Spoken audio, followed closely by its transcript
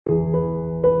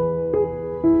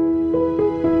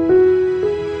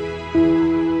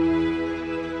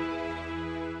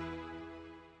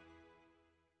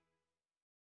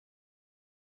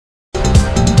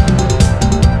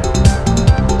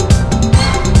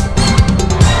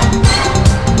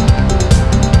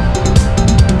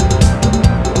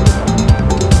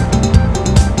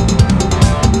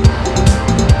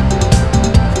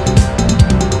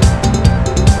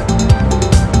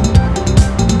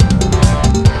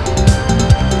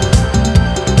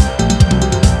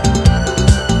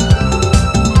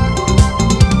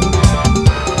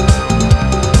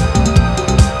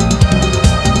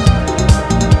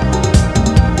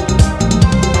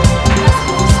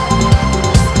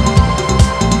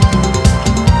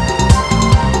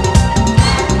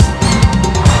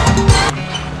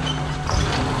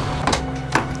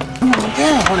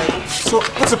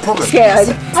What's the problem? Scared.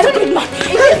 I don't need money.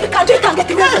 If you can't do it, you can't get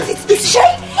the rest. It's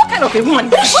shame. What kind of a woman?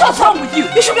 What's wrong with you?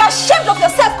 You should be ashamed of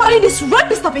yourself calling this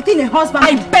rapist of a thing a husband.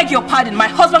 I beg your pardon. My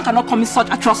husband cannot commit such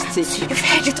atrocities. You've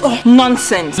heard it all.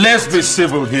 Nonsense. Let's be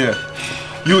civil here.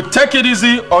 You take it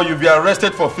easy or you'll be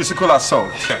arrested for physical assault.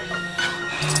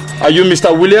 Are you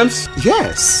Mr. Williams?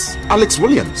 Yes, Alex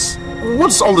Williams.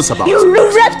 What's all this about? You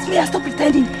raped me and stop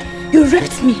pretending. You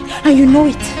raped me and you know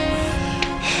it.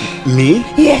 Me?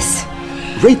 Yes.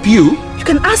 Rape you? You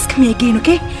can ask me again,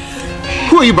 okay?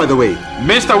 Who are you, by the way?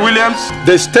 Mr. Williams,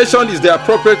 the station is the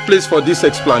appropriate place for these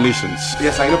explanations.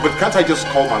 Yes, I know, but can't I just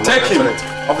call my Take him.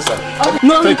 Officer.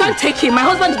 No, you can't take him. My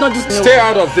husband did not do this. Stay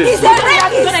out of this. He's a rapist. He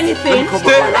hasn't done anything.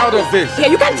 Stay out of this.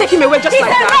 Yeah, you can't take him away just like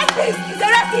that. He's a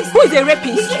rapist. Who is a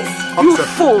rapist? You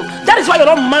fool. That is why you're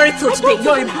not married till today.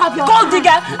 You're a gold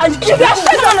digger and you are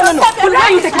no. But why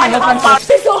are you taking my husband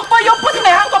for? But you're putting a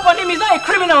handcuff on him. He's not a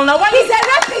criminal now. Why? He's a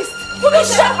rapist. Will you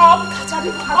shut up?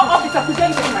 Officer, please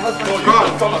let me take my husband.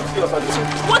 Come on, see us at the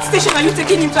station. What station are you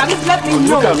taking him to? At least let me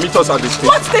know. You can meet us at the station.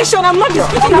 What station? I'm not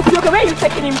disputing with you. Where are you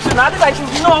taking him to now? That I should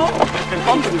know.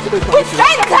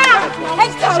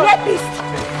 Enter, rapist.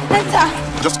 Enter.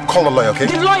 Just call a lawyer, okay?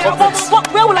 The lawyer?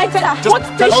 Where will I take her? What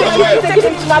station are you taking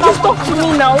him to now? Just talk to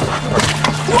me now.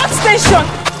 What station?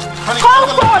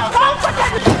 Call forth. Call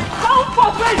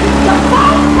forth. Where is it? Call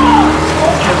forth.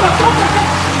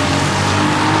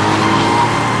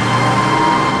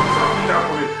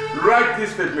 Write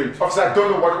this statement. Officer, I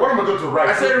don't know what am I going to write?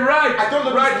 I said write. I don't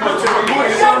know. Write. Put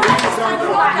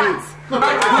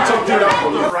something down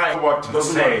for me. Write what to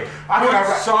say. I don't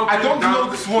know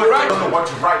this one. I don't know what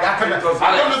to write. I don't know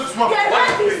this one.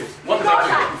 What is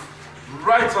happening?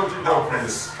 Write something down,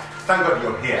 please. Thank God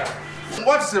you're here.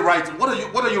 What's the writing? What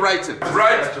are you writing?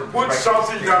 Write. Put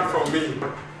something down for me.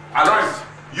 Alex,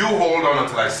 you hold on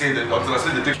until I say the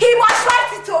thing. He must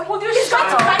write it all. He's going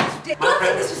to write today. Don't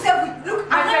think this will say we look.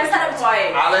 I'm going to stand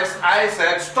quiet. Alex, I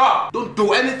said stop. Don't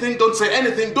do anything. Don't say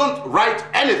anything. Don't write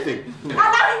anything. Allow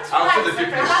him to write. Allow the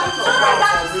difference.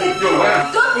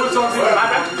 Don't think something. I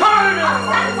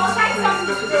must write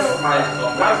something.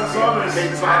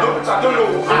 I don't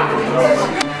know.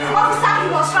 Officer, he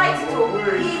must write it all.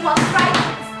 He must write it.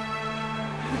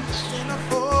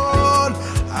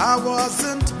 I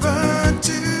wasn't born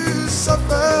to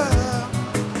suffer.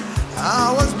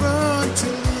 I was born to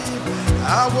live.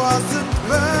 I wasn't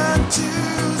born to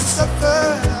suffer.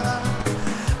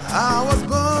 I was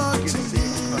born to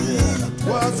live.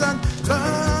 Wasn't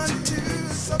born to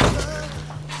suffer.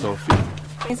 Sophie.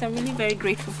 Yes, I'm really very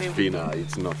grateful for everything. Fina,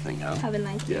 it's nothing, huh? Have a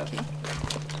nice day. Okay.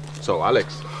 So,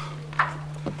 Alex.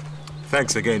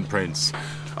 Thanks again, Prince.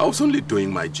 I was only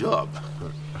doing my job.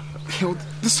 You know,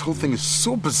 this whole thing is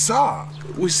so bizarre.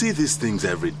 We see these things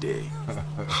every day.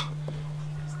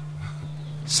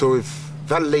 So if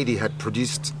that lady had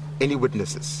produced any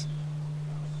witnesses,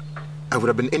 I would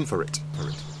have been in for it.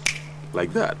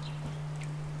 Like that.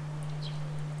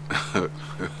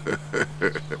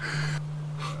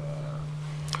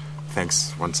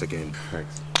 Thanks once again.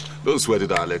 Thanks. Don't sweat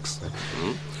it, Alex.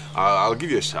 I'll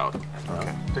give you a shout.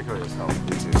 Okay. Take care of yourself.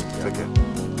 You too. Take care.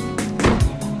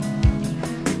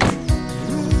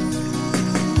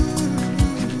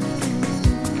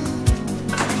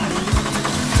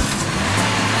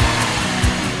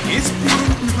 It's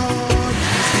been hard,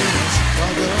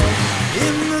 struggle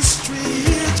in the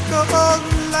street, called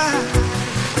life.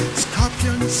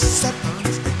 Scorpions,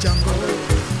 serpents, the jungle,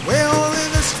 where only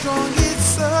the strongest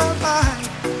survive.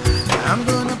 I'm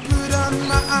gonna put on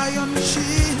my iron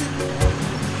shield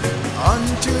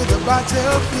onto the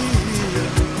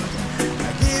battlefield. I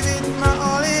give it my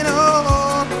all in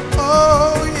all.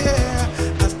 Oh yeah,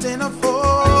 I stand up for.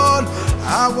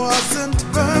 I wasn't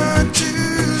born to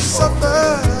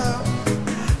suffer.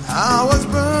 I was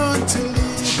born to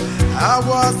live. I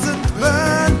wasn't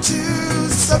born to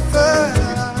suffer.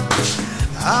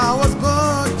 I was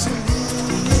born to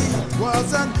live.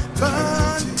 Wasn't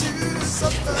born to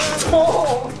suffer.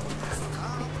 Oh.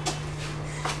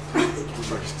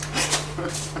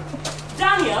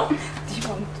 Daniel?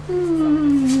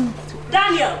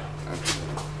 Daniel!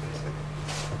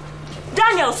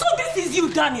 Daniel, so this is you,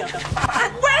 Daniel.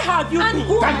 Where have you been?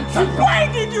 Why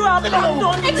did you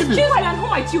abandon me? Excuse me, and who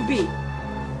might you be?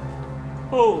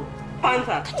 Oh,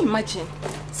 Panther. Can you imagine?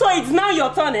 So it's now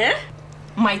your turn, eh?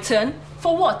 My turn?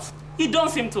 For what? You don't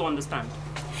seem to understand.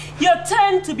 Your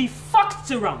turn to be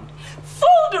fucked around,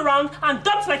 fooled around, and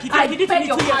dumped like you did. I You did beg me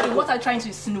your 2 years pardon. ago. What are you trying to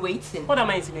insinuate? What am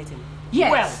I insinuating?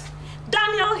 Yes. Well,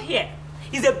 Daniel here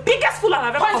is the biggest fool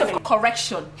I've ever Point seen. of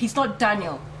correction. He's not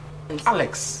Daniel.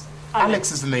 Alex,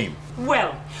 Alex is the name.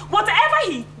 Well, whatever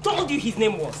he told you his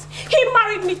name was, he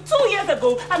married me 2 years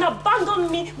ago and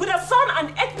abandoned me with a son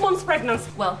and 8 months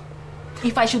pregnancy. Well,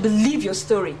 if I should believe your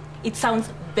story, it sounds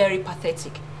very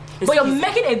pathetic. But you're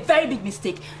making a very big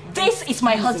mistake. This is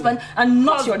my husband and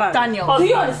not your Daniel. Do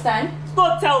you understand?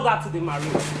 Go tell that to the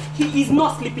Mario. He is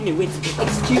not sleeping away today.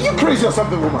 Are you crazy or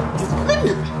something, woman? Leave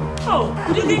me. Oh,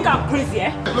 you think I'm crazy,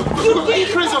 eh? Look, are you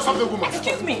crazy or something, woman?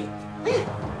 Excuse me.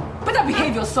 Better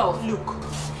behave yourself. Look,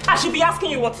 I should be asking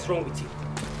you what is wrong with you.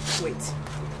 Wait.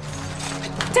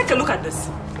 Take a look at this.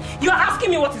 You are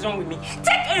asking me what is wrong with me.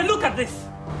 Take a look at this.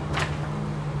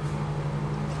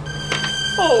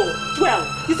 Oh, well,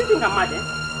 you still think I'm mad, eh?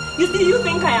 You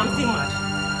think I am still mad?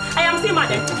 I am still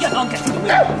mad, eh? You're not getting away.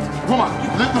 Hey, woman,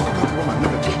 look, woman,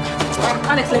 look.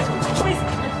 Alex, let's go. Please,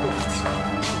 let's go.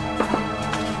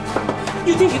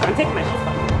 You think you can take my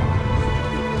husband?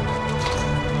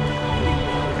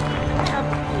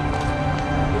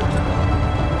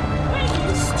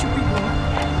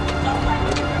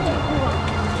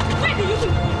 Where do you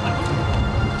think?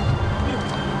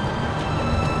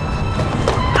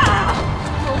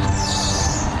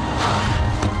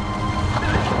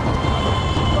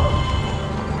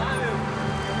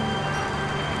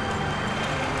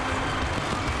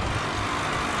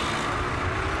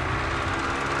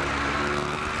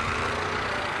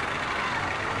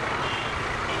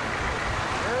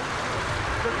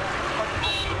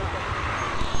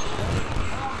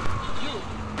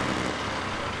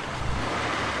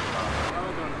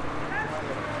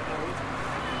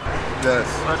 Yes.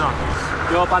 Well done.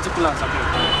 Your particulars are good.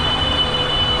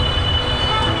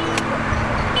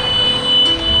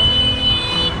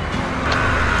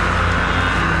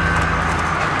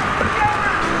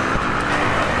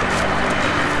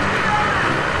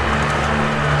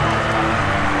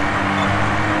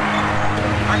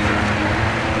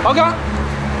 Okay.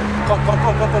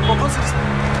 Come, sit.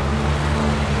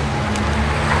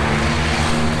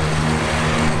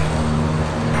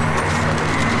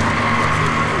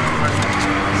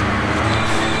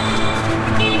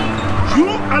 You,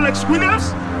 Alex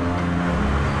Williams?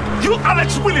 You,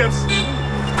 Alex Williams?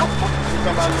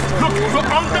 Look, you're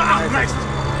under arrest.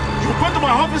 You go to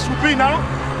my office with me now.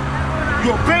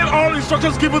 You obey all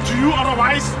instructions given to you,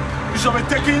 otherwise you shall be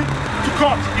taken to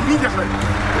court immediately.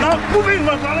 Now, move in,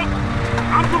 my brother.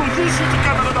 I'm going to use you to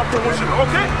get another promotion,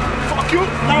 okay? Fuck you.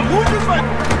 Now, move this way.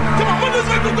 Come on, move this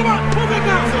way. Come on. Move it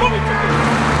now. Move it.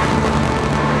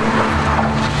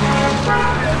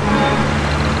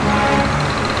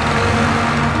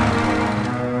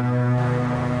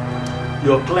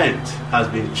 Your client has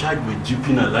been charged with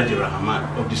duping Alhaji Rahman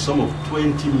of the sum of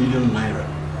 20 million naira.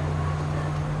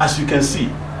 As you can see,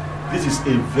 this is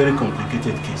a very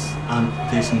complicated case and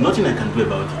there is nothing I can do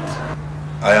about it.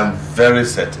 I am very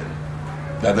certain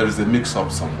that there is a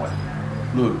mix-up somewhere.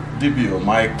 Look, DBO,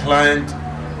 my client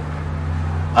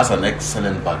has an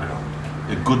excellent background,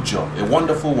 a good job, a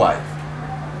wonderful wife.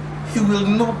 He will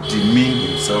not demean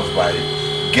himself by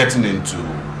getting into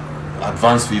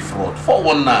advance fee fraud,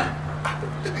 419.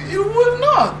 You will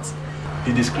not.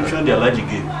 The description the Alhaji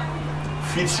gave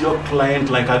fits your client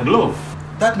like a glove.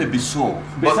 That may be so.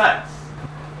 Besides,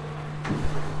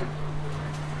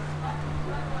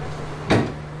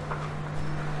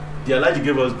 the Alhaji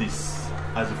gave us this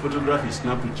as a photograph he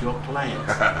snapped with your client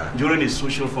during a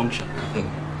social function.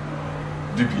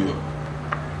 DPO,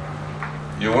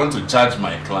 you want to charge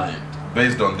my client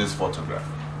based on this photograph?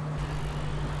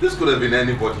 This could have been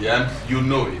anybody and you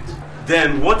know it.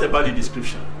 Then what about the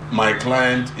description? My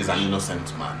client is an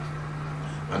innocent man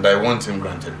and I want him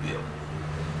granted bail.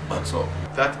 That's all.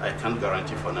 That I can't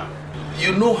guarantee for now.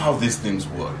 You know how these things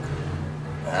work.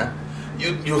 Eh?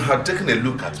 You had taken a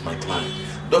look at my client.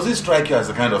 Does it strike you as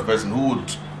the kind of person who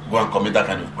would go and commit that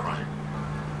kind of crime?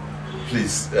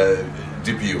 Please,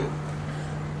 DPO,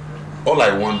 all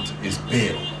I want is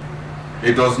bail.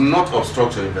 It does not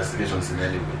obstruct your investigations in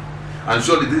any way. And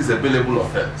surely this is a bailable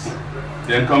offense.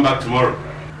 Then come back tomorrow.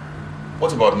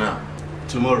 What about now?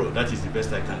 Tomorrow, that is the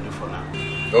best I can do for now.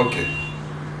 Okay.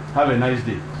 Have a nice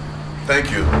day.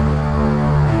 Thank you.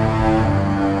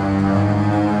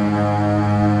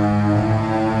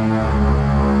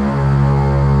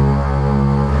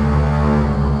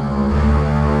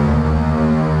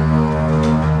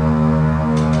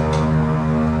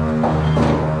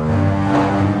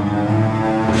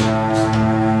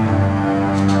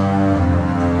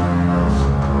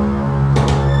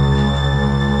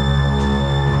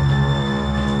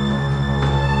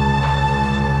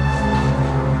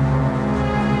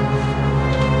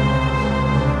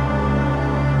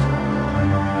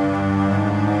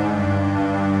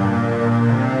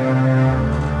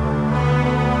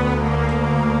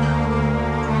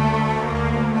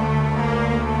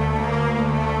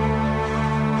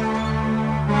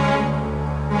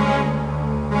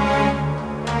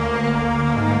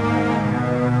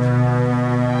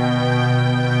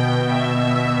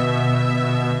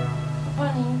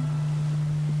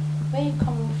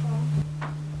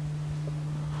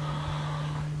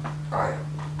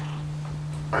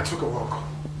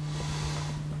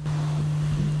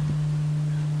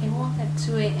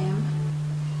 2 a.m.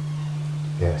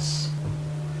 Yes.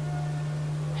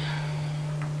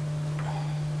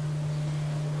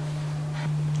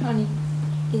 Honey,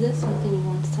 is there something you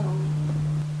want to tell me?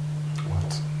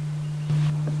 What?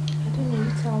 I don't know,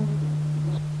 you tell me.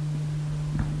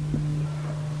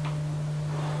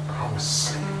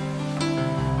 Promise.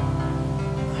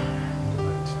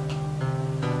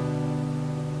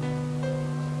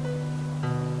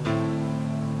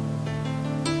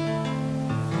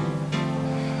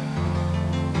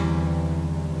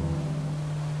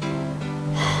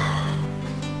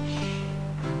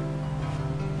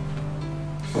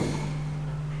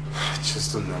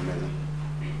 I don't know, man.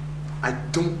 I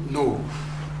don't know.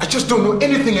 I just don't know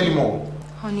anything anymore.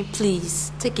 Honey,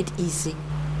 please, take it easy.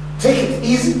 Take it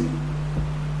easy?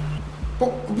 But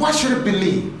why should it be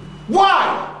me?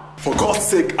 Why? For God's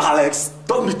sake, Alex,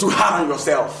 don't be too hard on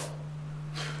yourself.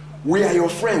 We are your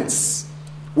friends.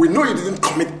 We know you didn't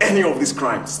commit any of these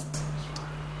crimes.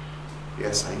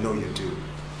 Yes, I know you do.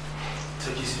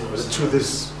 Take it But seriously. the truth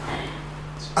is,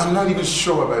 I'm not even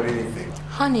sure about anything.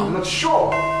 Honey. I'm not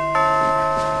sure.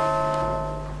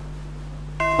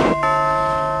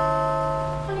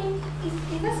 Honey,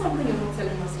 is there something you're not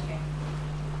telling us here?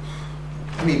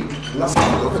 I mean, last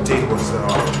time the other date was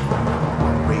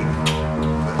rape.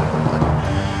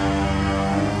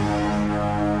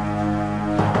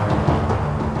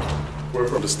 We're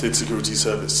from the State Security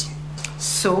Service.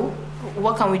 So,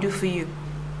 what can we do for you?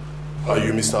 Are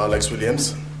you Mr. Alex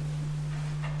Williams?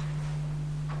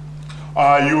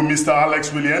 Are you Mr.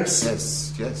 Alex Williams?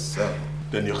 Yes, sir.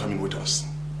 Then you're coming with us.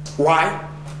 Why?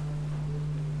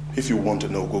 If you want to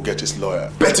know, go get his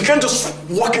lawyer. But you can't just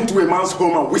walk into a man's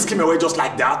home and whisk him away just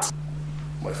like that.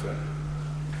 My friend.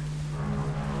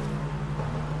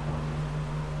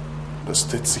 The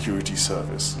State Security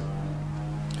Service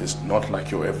is not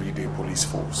like your everyday police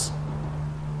force.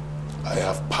 I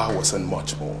have powers and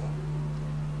much more.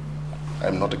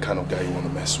 I'm not the kind of guy you want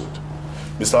to mess with.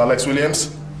 Mr. Alex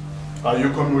Williams, are you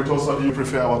coming with us or do you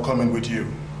prefer our coming with you?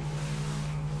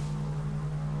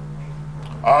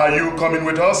 Are you coming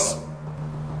with us?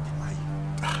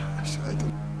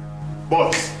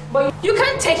 Boys. But you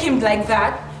can't take him like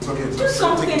that. Okay, do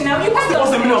something now. You can't.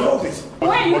 What's the meaning of all this?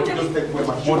 Where are you taking?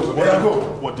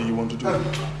 What do you want to do?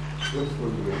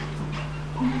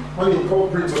 Honey, call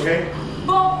Prince, okay?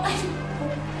 But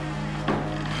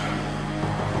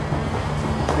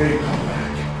Hey, come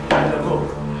back. Go.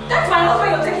 that's my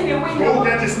husband you're taking away now. Go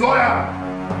get his lawyer.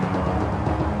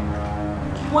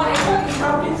 Why? What is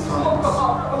happening so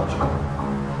wrong?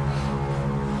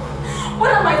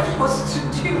 What am I supposed to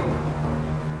do?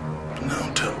 Now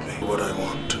tell me what I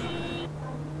want.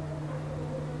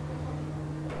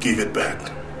 Give it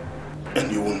back,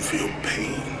 and you won't feel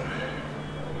pain.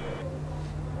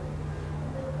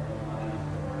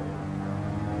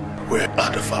 Where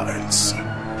are the files?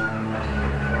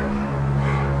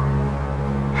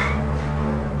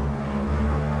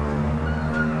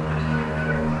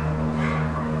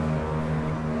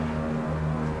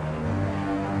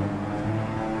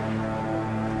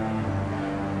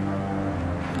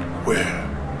 Where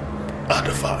are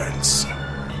the files?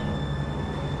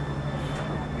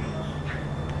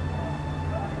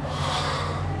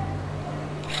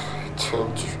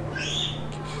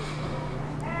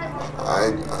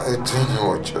 I don't know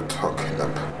what you're talking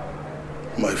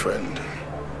about. My friend,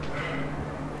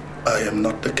 I am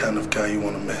not the kind of guy you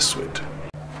want to mess with.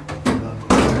 I'm going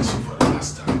to ask you for the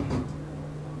last time.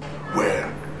 Where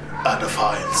are the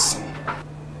files?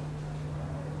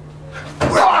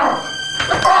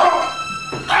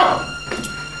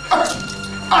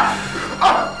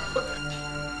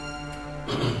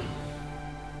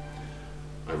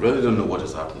 I really don't know what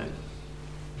is happening.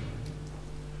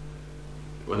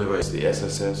 Whenever it's the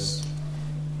SSS,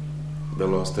 the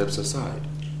law steps aside.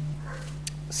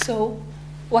 So,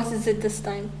 what is it this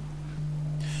time?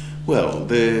 Well,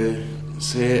 they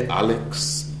say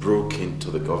Alex broke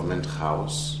into the government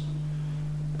house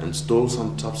and stole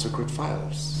some top secret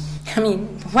files. I mean,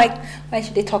 why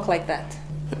should they talk like that?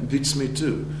 It beats me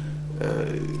too.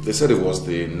 They said it was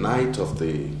the night of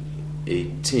the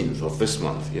 18th of this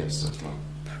month, yes.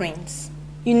 Prince,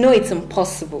 you know it's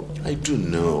impossible. I do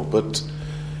know, but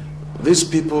these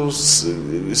people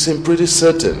seem pretty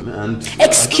certain. And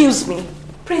Excuse me.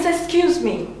 Prince, excuse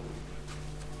me.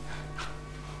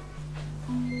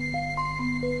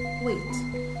 Wait.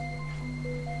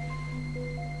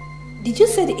 Did you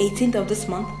say the 18th of this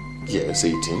month? Yes,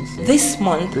 18th. This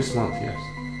month? This month, yes.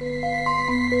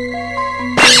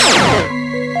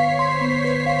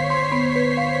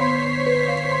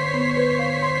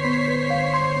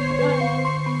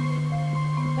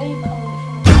 Where are you coming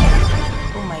from?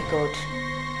 Oh my God.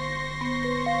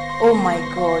 Oh my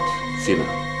God.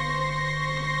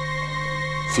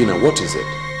 Fina, what is it?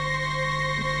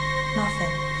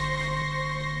 Nothing.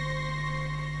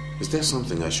 Is there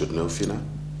something I should know, Fina?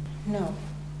 No.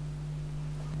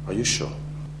 Are you sure?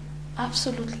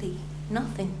 Absolutely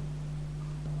nothing.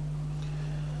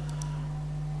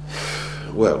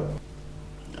 Well,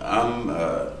 I'm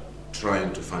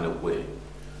trying to find a way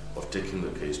of taking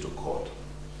the case to court.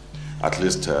 At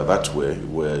least that way,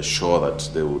 we're sure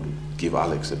that they would give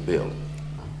Alex a bail.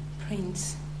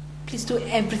 Prince, please do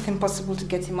everything possible to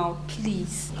get him out,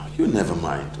 please. No, you never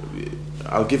mind.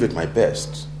 I'll give it my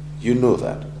best. You know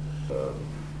that.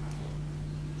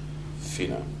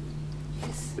 Fina.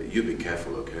 Yes. You be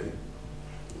careful, okay?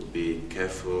 Be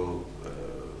careful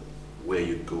where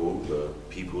you go, the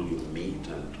people you meet,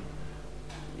 and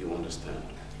you understand.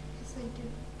 Yes, I do.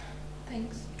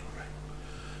 Thanks. All right.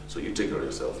 So you take care of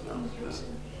yourself now. Yes.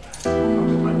 I'll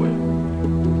get my way.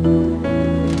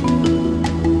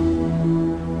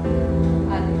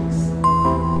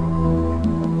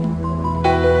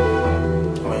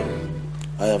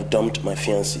 I have dumped my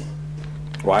fiancée.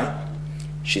 Why?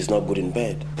 She's not good in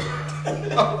bed.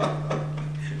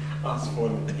 That's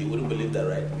funny. You wouldn't believe that,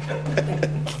 right?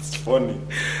 That's funny.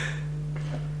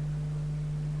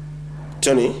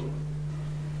 Tony,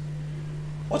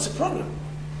 what's the problem?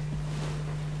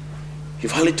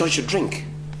 You've hardly touched your drink.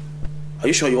 Are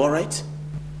you sure you're all right?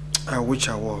 I wish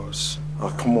I was. Oh,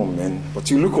 come on, man.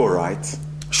 But you look all right.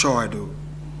 Sure I do.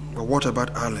 But what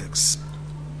about Alex?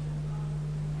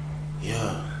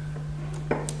 Yeah,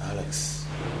 Alex.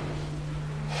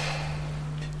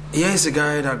 Here's a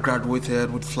guy that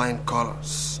graduated with flying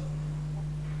colors.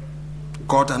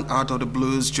 Got an out of the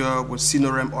blues job with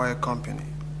Sinorem Oil Company.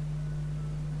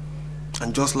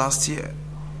 And just last year,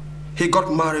 he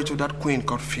got married to that queen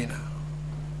called Fina.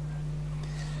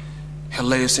 He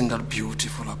lives in that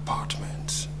beautiful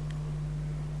apartment.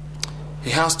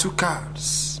 He has 2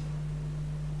 cars.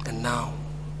 And now,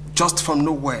 just from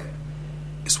nowhere,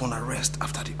 is one arrest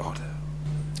after the other.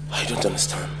 I don't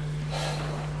understand.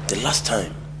 The last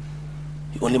time,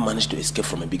 he only managed to escape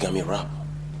from a bigamy rap.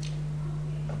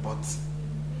 But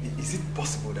is it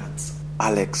possible that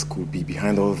Alex could be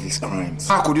behind all these crimes?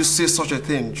 How could you say such a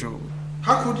thing, Joe?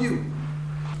 How could you?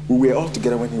 We were all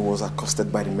together when he was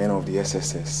accosted by the men of the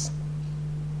SSS.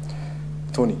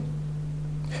 Tony,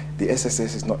 the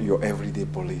SSS is not your everyday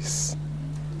police.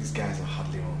 These guys are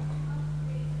hardly wrong.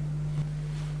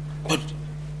 But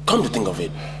come to think of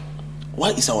it, why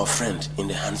is our friend in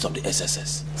the hands of the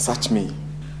SSS? Search me.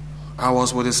 I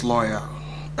was with his lawyer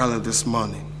earlier this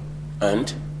morning.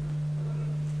 And?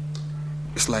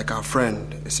 It's like our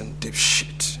friend is in deep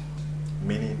shit.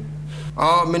 Meaning?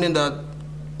 Meaning that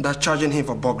they're charging him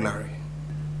for burglary.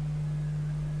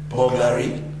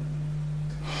 Burglary?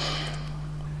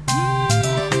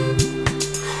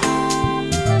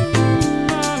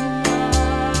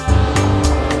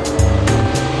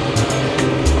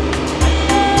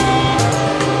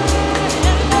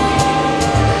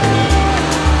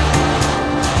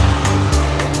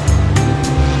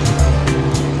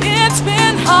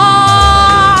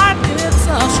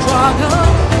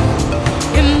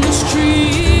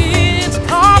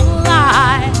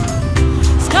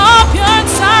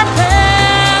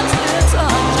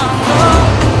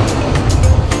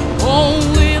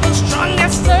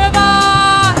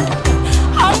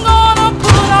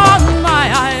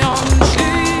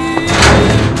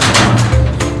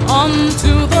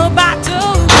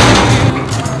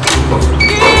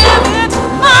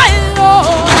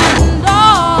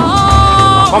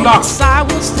 Come back. I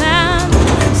will stand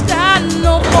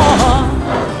no more.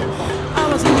 I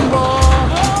wasn't born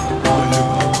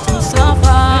to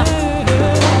suffer.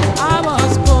 I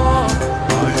was born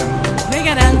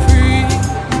naked and free.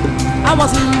 I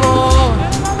wasn't born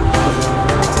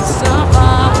to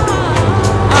suffer.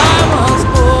 I was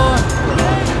born.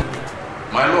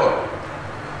 My lord,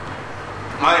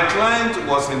 my client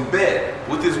was in bed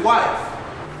with his wife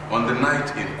on the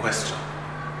night in question.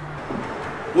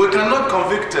 We cannot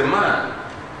convict a man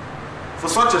for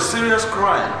such a serious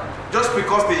crime just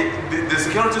because the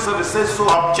security service says so.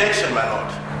 Objection, my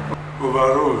lord.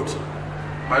 Overruled.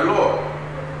 My lord,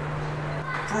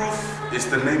 proof is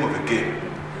the name of the game.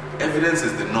 Evidence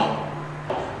is the norm.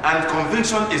 And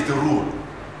conviction is the rule.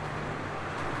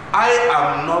 I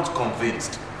am not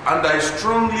convinced, and I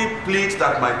strongly plead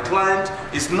that my client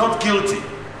is not guilty.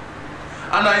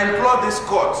 And I implore this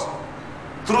court,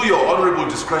 through your honorable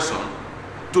discretion,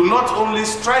 to not only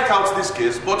strike out this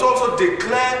case, but also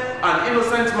declare an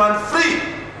innocent man free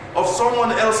of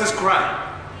someone else's crime.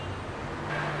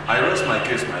 I rest my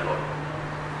case, my lord.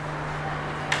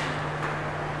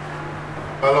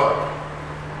 My lord,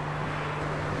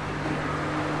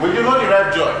 will you not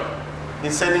derive joy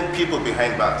in sending people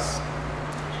behind bars?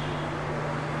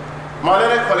 My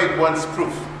learned colleague wants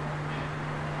proof.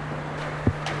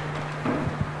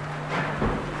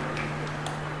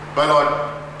 My lord,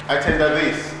 I tender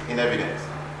this in evidence.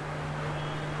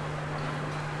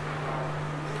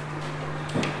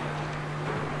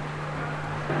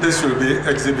 This will be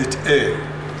Exhibit A.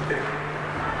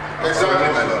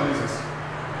 Exactly, my lord.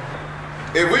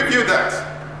 If we view that,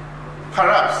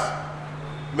 perhaps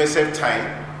may save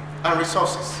time and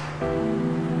resources.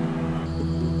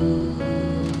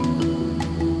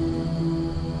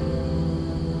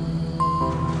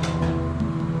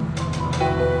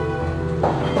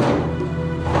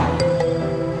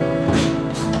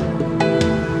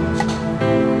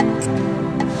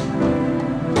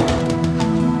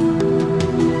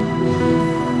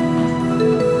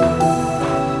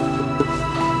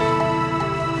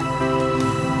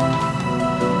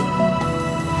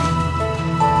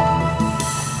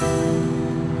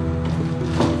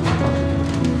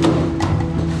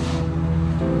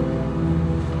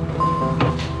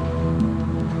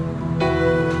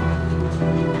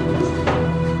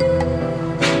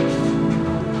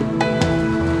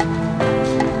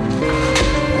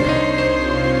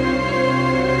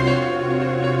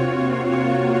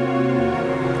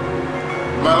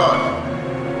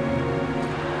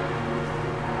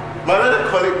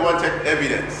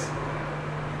 Evidence.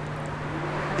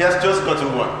 He has just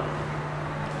gotten one.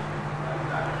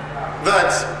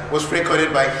 That was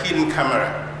recorded by hidden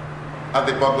camera at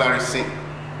the burglary scene.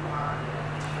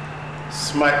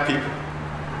 Smart people,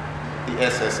 the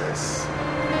SSS.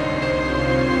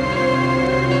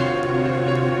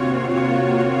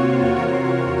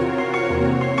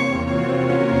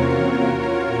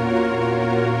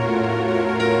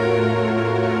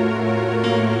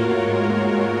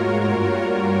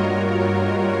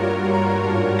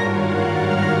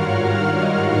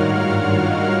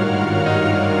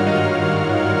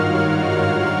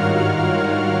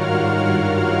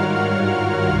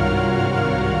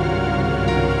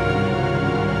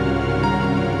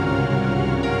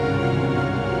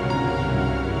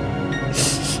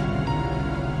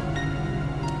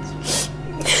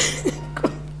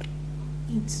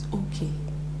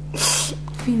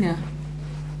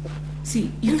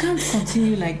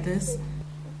 Continue like this.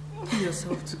 Pull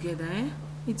yourself together, eh?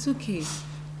 It's okay.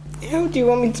 How do you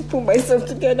want me to pull myself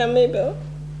together, Mabel?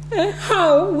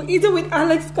 How? Either with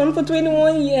Alex gone for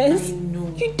 21 years? I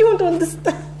know. You don't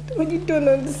understand. You don't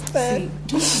understand.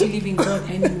 See, don't believe in God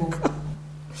anymore.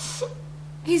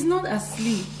 He's not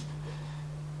asleep.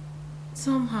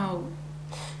 Somehow,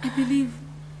 I believe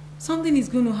something is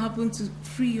going to happen to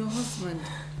free your husband.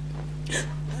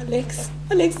 Alex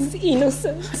is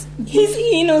innocent. He's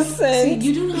innocent. See,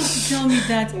 you don't have to tell me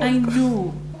that. I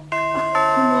know. Come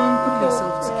on, put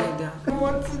yourself together.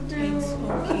 What to do? It's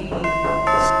okay.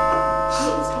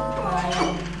 Stop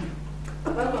crying.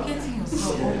 You're getting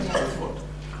yourself over.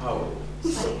 How?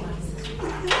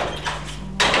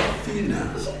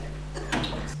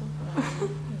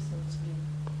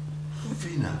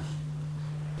 Fina,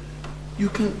 you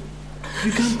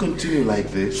can't continue like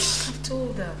this. I've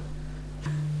told her.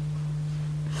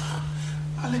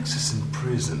 Alex is in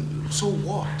prison, so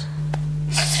what?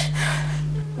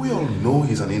 We all know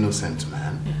he's an innocent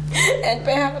man. And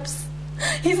perhaps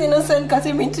his innocent got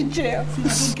him into jail.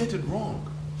 Don't get it wrong.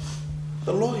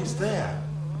 The law is there.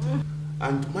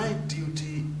 And my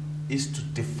duty is to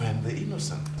defend the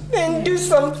innocent. Then do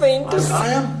something. I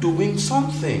am doing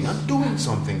something. I'm doing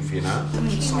something, Fina.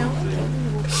 Doing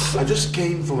something. I just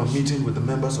came from a meeting with the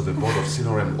members of the board of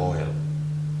Cinerem Oil.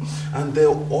 And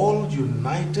they're all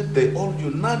united, they're all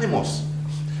unanimous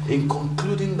in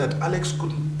concluding that Alex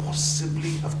couldn't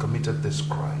possibly have committed this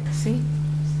crime. See?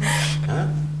 Huh?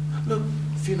 Look,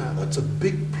 Fina, that's a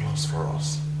big plus for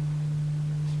us.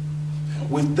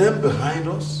 With them behind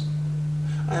us,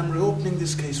 I am reopening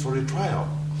this case for a trial.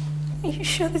 Are you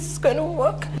sure this is going to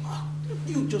work?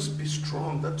 You just be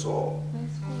strong, that's all.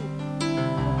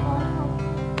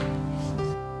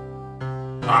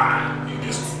 You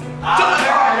just...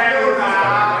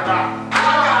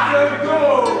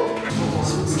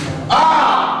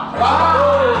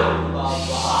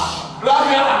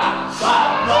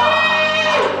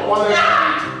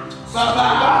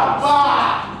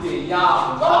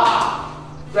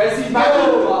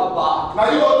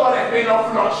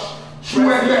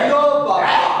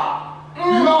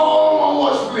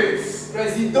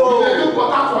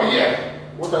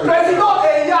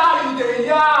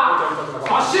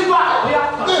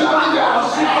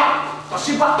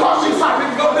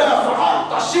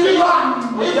 Toshiba!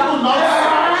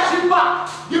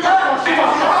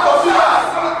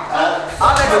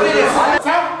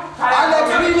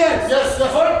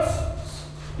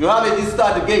 You have a visitor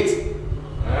at the gate.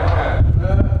 I'm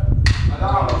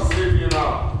going to save you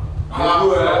now. Go.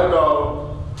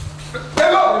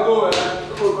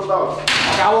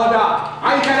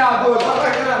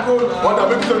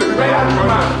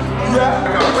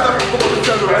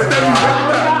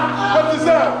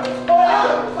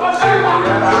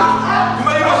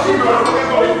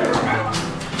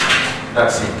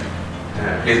 That's it.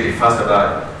 Please be faster,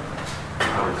 Dad.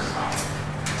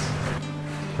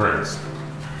 Prince,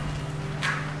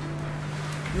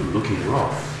 you're looking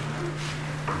rough.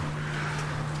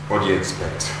 What do you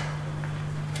expect?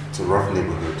 It's a rough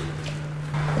neighborhood.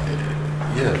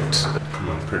 Come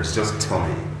on, Prince, just tell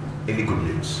me. Any good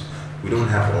news? We don't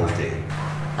have all day.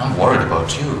 I'm worried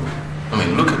about you. I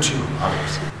mean, look at you,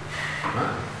 Alex.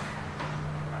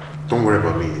 Don't worry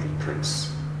about me, Prince.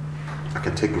 I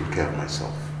can take good care of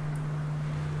myself.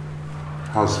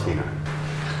 How's Fina?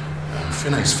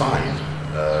 Fina is fine.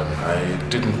 I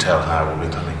didn't tell her I will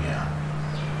be coming here.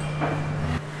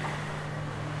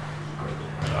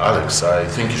 Alex, I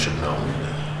think you should know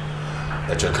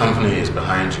that your company is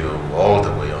behind you all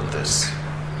the way on this.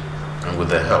 And with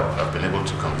their help, I've been able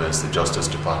to convince the Justice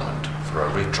Department for a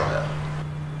retrial.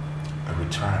 A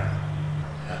retrial?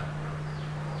 Yeah.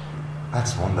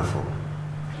 That's wonderful.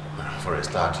 For a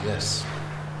start, yes.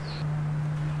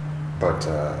 But,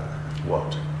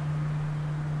 what?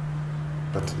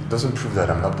 But it doesn't prove that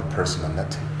I'm not the person on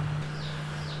that tape.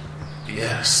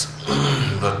 Yes,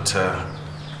 but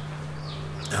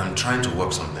I'm trying to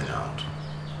work something out.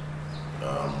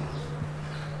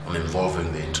 I'm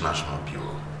involving the International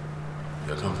Bureau.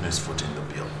 Your company's footing the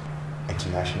bill.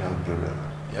 International Bureau?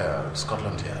 Yeah,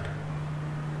 Scotland Yard.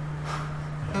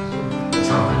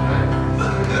 Something, right?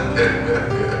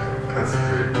 That's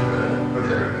good.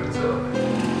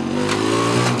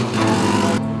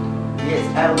 Yes,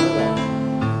 I'll do that.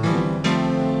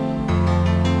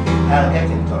 I'll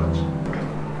get in touch.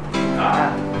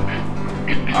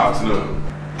 Afternoon.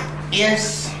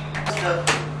 Yes.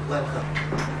 Welcome.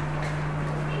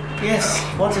 Yes,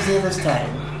 what is it this time?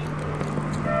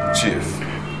 Chief,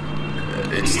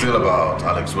 it's still about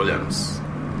Alex Williams,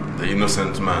 the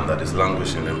innocent man that is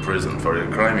languishing in prison for a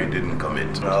crime he didn't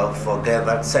commit. No, forget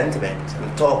that sentiment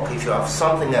and talk if you have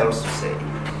something else to say.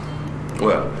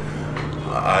 Well,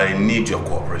 I need your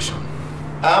cooperation.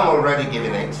 I'm already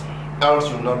giving it, else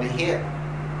you'll not be here.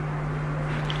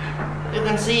 You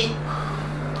can see,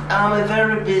 I'm a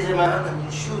very busy man and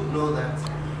you should know that.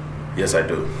 Yes, I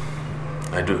do.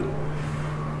 I do.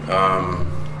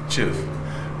 Chief,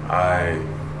 I'm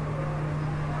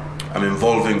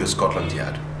involving the Scotland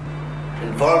Yard.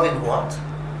 Involving what?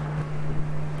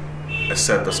 I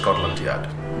said the Scotland Yard.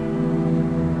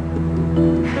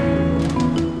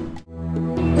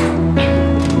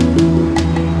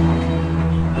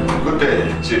 Good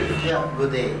day, Chief. Yeah,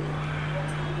 good day.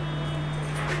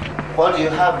 What do you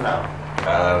have now?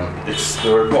 It's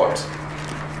the report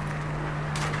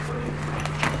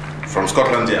from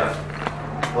Scotland Yard.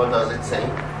 What does it say?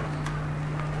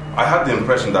 I had the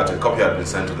impression that a copy had been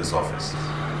sent to this office.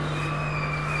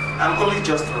 I'm only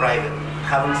just arriving.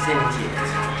 Haven't seen it yet.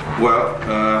 Well,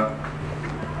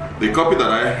 the copy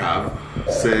that I have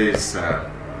says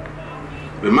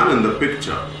the man in the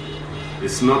picture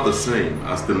is not the same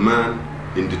as the man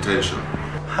in detention.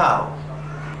 How?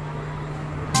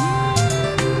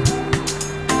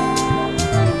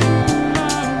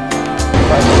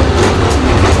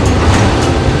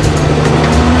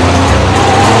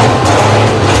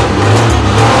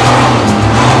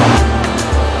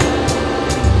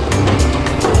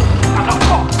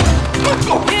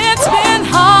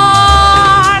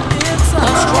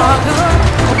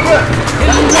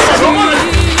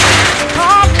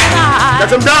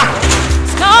 Get him down!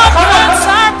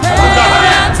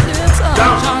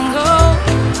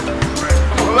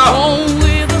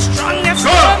 Only the strongest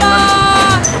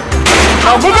survive.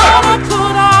 Now move back!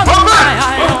 Put on my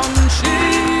iron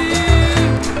sheet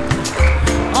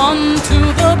onto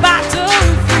the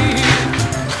battlefield.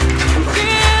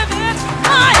 Give it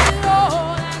my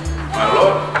all. My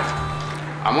Lord,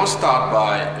 I must start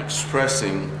by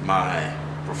expressing my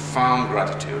profound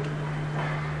gratitude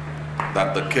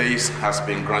that the case has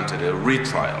been granted a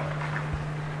retrial.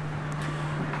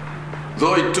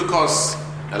 Though it took us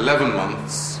 11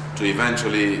 months to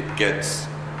eventually get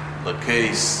the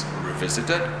case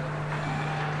revisited,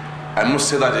 I must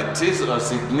say that it is a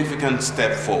significant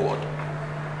step forward.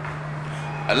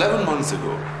 11 months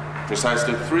ago,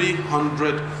 precisely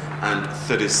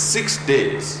 336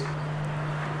 days,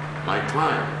 my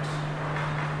client,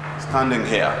 standing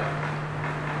here,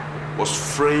 was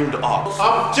framed up.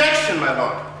 Objection, my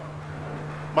lord.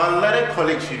 My learned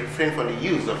colleague should refrain from the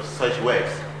use of such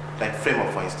words. Like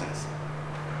Fremont, for instance.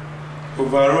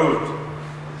 Overruled.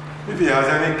 If he has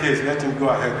any case, let him go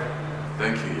ahead.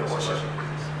 Thank you, Your Worship.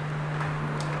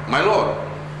 My lord,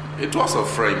 it was a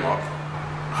frame-up.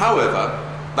 However,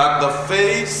 that the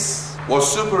face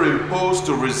was superimposed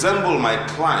to resemble my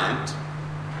client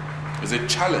is a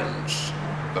challenge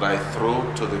that I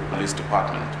throw to the police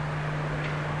department.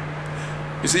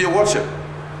 You see, Your Worship,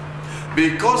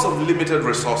 because of limited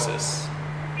resources,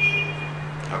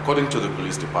 according to the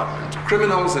police department,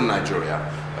 criminals in Nigeria,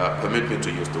 permit me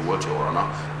to use the word, Your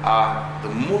Honor, are the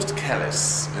most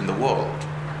careless in the world.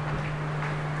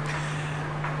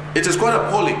 It is quite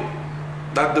appalling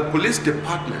that the police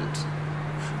department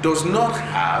does not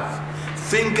have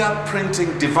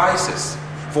fingerprinting devices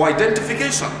for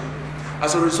identification.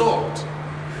 As a result,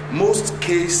 most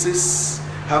cases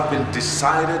have been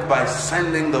decided by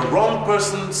sending the wrong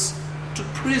persons to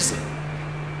prison.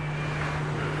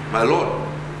 My lord,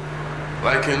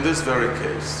 like in this very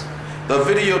case, the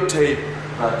videotape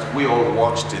that we all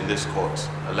watched in this court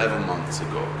 11 months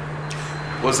ago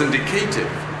was indicative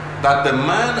that the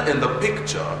man in the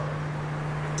picture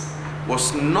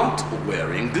was not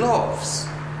wearing gloves.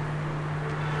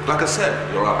 Like I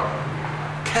said, Your Honor,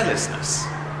 carelessness.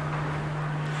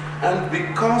 And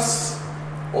because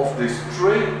of the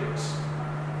straight,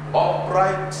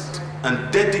 upright,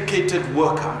 and dedicated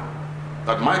worker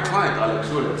that my client, Alex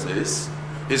Williams, is,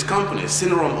 his company,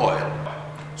 Synorum Oil,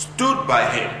 stood by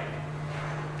him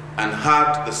and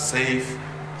had the safe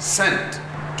sent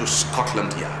to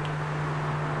Scotland Yard.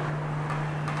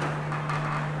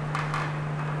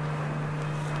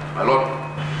 My lord,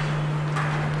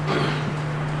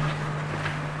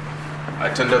 I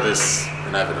tender this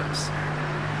in evidence.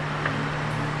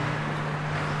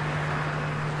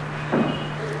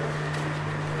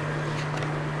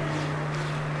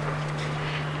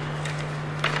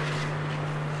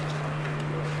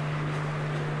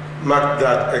 Mark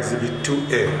that Exhibit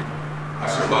 2A.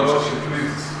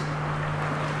 Please.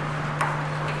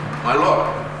 My lord,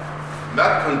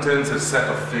 that contains a set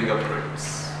of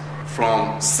fingerprints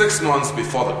from 6 months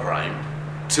before the crime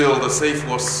till the safe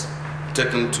was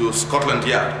taken to Scotland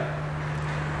Yard.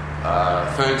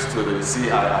 Thanks to the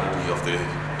CIID of the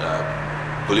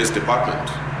police department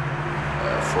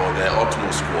for their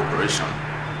utmost cooperation.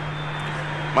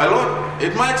 My lord,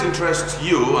 it might interest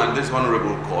you and this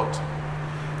honorable court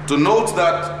to note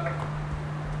that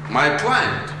my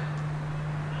client,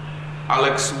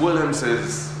 Alex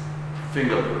Williams's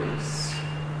fingerprints,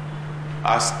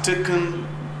 as taken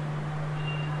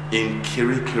in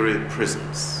Kirikiri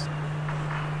prisons,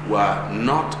 were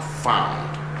not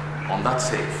found on that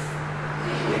safe.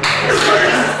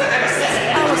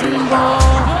 I wasn't born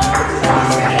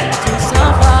to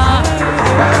suffer.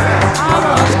 I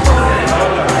was born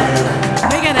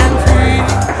naked and free.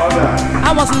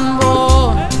 I wasn't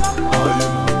born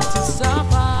to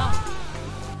suffer.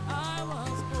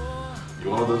 You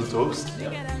want a toast?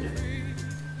 Yeah.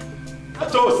 A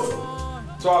toast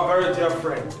to our very dear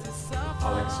friend,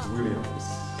 Alex Williams.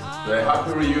 A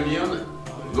happy reunion,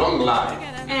 long life,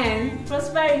 and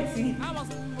prosperity.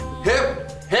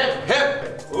 Hip, hip,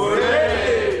 hip!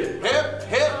 Hooray! Hip,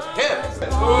 hip, hip!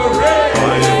 Hooray!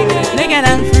 Naked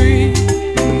and free.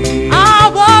 I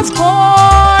was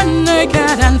born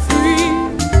naked and free,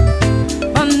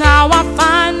 but now I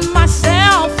find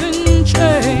myself in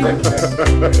chains.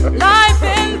 Life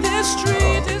in this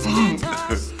street is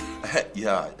bitter.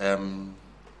 Yeah,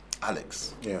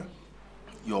 Alex. Yeah.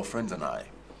 Your friends and I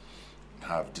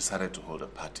have decided to hold a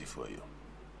party for you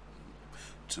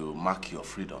to mark your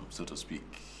freedom, so to speak.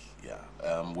 Yeah.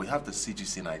 We have the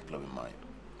CGC nightclub in mind.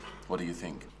 What do you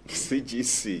think?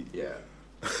 CGC? Yeah.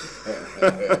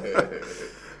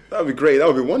 That would be great. That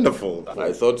would be wonderful.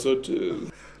 I thought so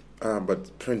too.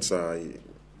 But Prince,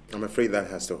 I'm afraid that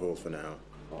has to hold for now.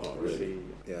 Oh, really?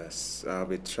 Yes. I'll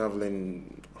be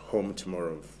traveling home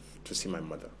tomorrow to see my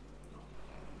mother.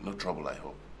 No trouble, I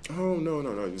hope. Oh, no.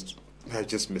 I'm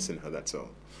just missing her, that's all.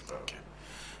 Okay.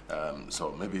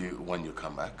 So maybe when you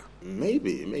come back?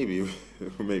 Maybe.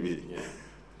 Yeah.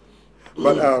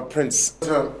 But Prince,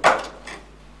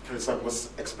 I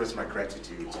must express my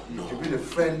gratitude. No. You've been a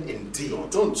friend indeed. No,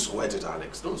 don't sweat it,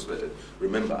 Alex. Don't sweat it.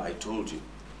 Remember, I told you,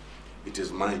 it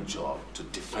is my job to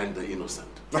defend the innocent.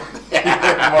 More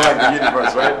like the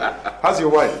universe, right? How's your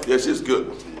wife? Yeah, she's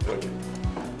good. Okay.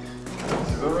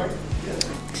 She's all right?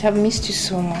 I've missed you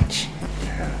so much.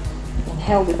 In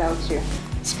hell without you.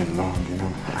 It's been long, you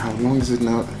know. How long is it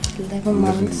now? 11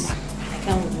 months. I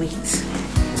can't wait.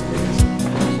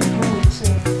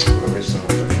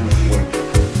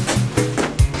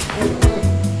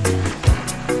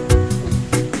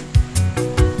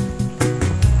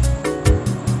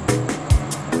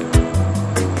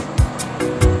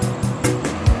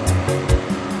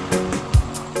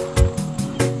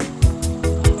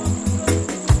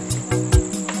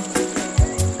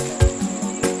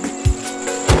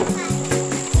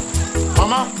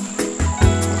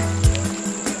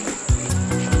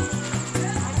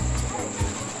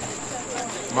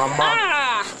 Mama.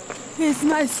 Ah! It's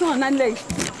my son, Alex.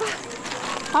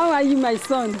 How are you, my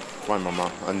son? Fine, Mama.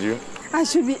 And you? I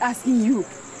should be asking you.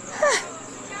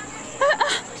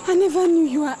 I never knew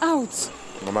you were out.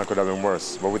 Mama, could have been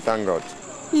worse, but we thank God.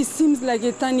 It seems like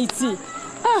eternity.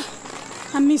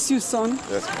 I miss you, son.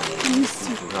 Yes, Mama. I miss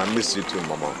you. I miss you too,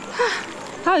 Mama.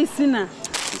 How is Sina?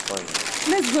 She's fine.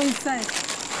 Let's go inside.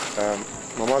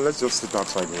 Mama, let's just sit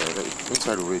outside here.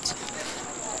 Inside, wait.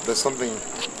 There's something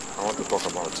I want to talk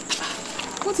about.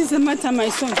 What is the matter, my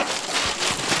son?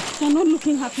 You're not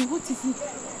looking happy. What is it?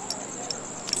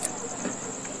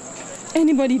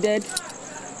 Anybody dead?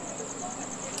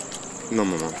 No,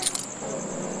 Mama.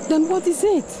 Then what is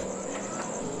it?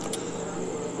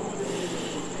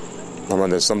 Mama,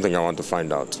 there's something I want to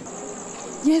find out.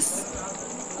 Yes.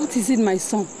 What is it, my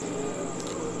son?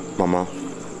 Mama,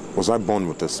 was I born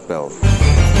with a spell?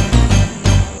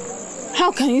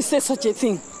 How can you say such a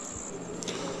thing?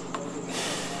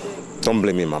 Don't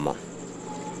blame me, Mama.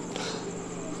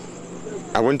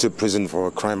 I went to prison for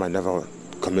a crime I never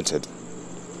committed.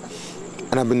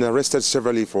 And I've been arrested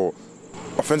severally for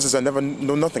offenses I never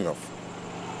know nothing of.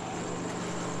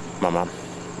 Mama,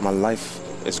 my life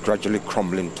is gradually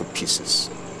crumbling to pieces.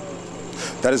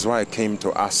 That is why I came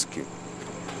to ask you.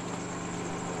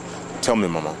 Tell me,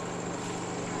 Mama.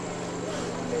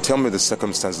 Tell me the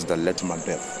circumstances that led to my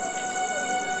death.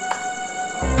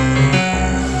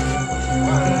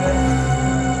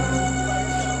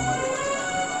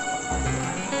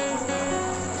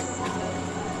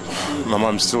 Mama,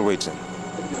 I'm still waiting.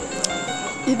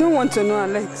 You don't want to know,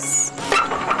 Alex.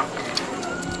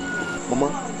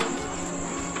 Mama,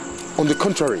 on the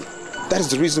contrary, that is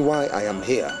the reason why I am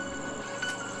here.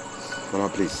 Mama,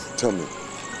 please, tell me.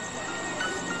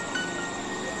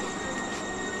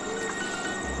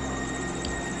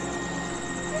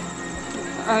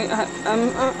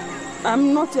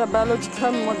 I'm not your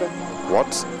biological mother.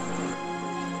 What?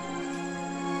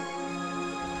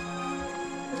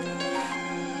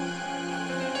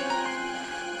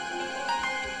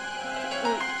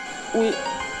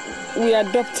 We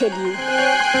adopted you.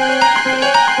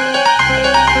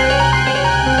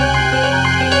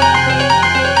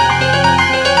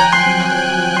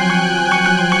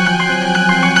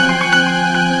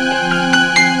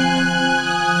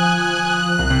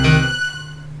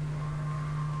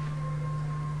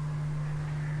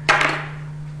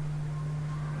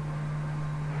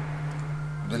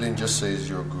 Dylan just says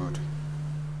you're good.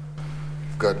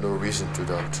 You've got no reason to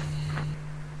doubt.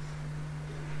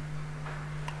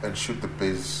 And shoot the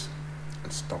base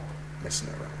and stop messing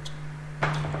around.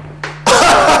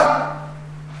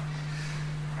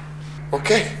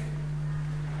 Okay.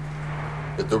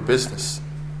 You do business.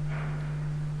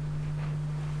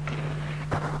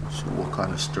 So what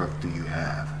kind of stuff do you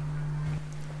have?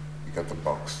 You got the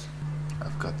box.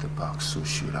 I've got the box, so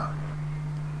shoot out.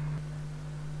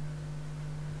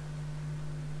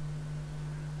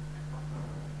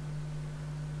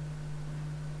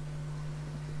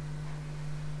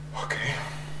 Okay.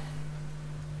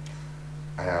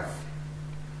 I have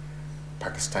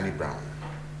Pakistani brown,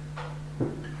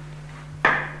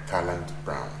 Thailand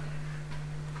brown,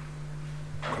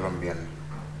 Colombian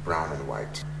brown and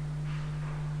white,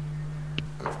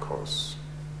 and of course,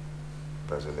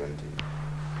 Brazilian deep.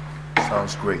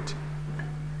 Sounds great.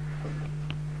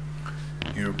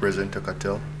 You represent a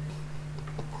cartel?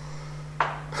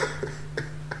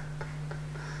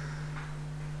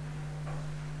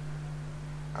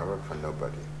 I work for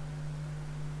nobody.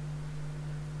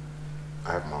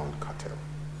 I have my own cartel.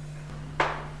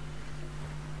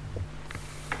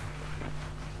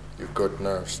 You've got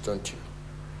nerves, don't you?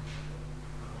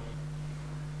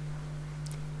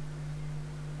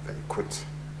 Then quit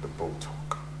the bull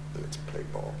talk and let's play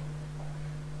ball.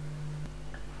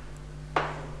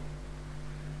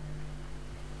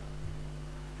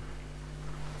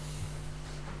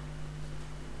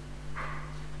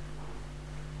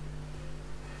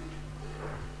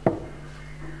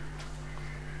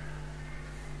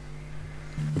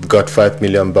 We've got $5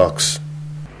 million. But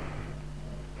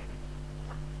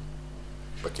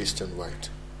Eastern White,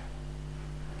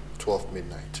 12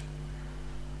 midnight.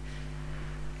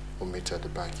 We'll meet at the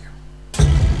Baguio.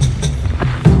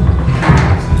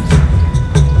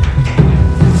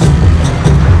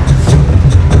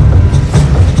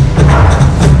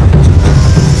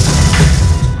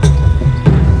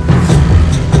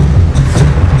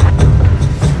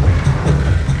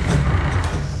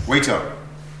 Waiter,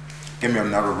 give me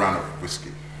another round of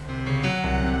whiskey.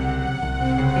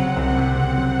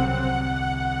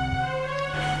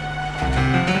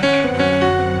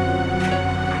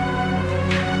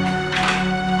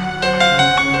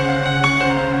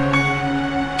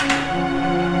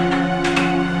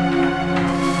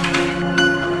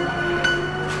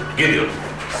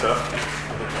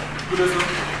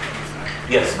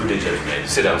 Yes, good day, gentlemen.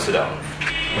 Sit down, sit down.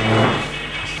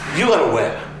 You are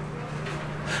aware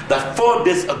that 4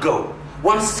 days ago,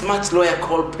 one smart lawyer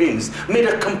called Prince made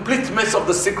a complete mess of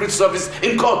the Secret Service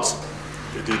in court.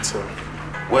 He did, sir.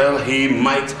 Well, he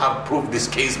might have proved this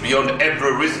case beyond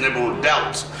every reasonable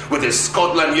doubt with his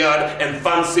Scotland Yard and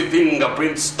fancy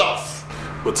fingerprint stuff.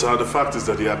 But sir, the fact is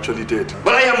that he actually did.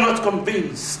 But I am not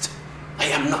convinced. I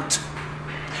am not.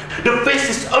 The face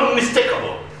is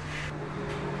unmistakable.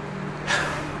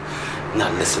 Now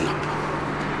listen up.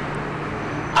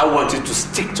 I want you to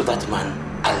stick to that man,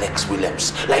 Alex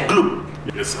Williams, like glue.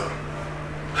 Yes, sir.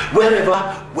 Wherever,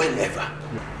 whenever.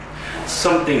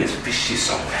 Something is fishy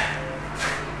somewhere.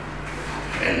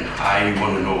 And I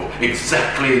want to know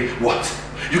exactly what.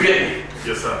 You get me?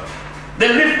 Yes, sir.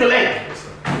 Then lift the leg. Yes,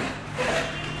 sir.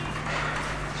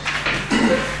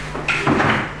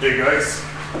 Hey, guys.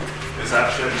 It's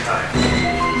action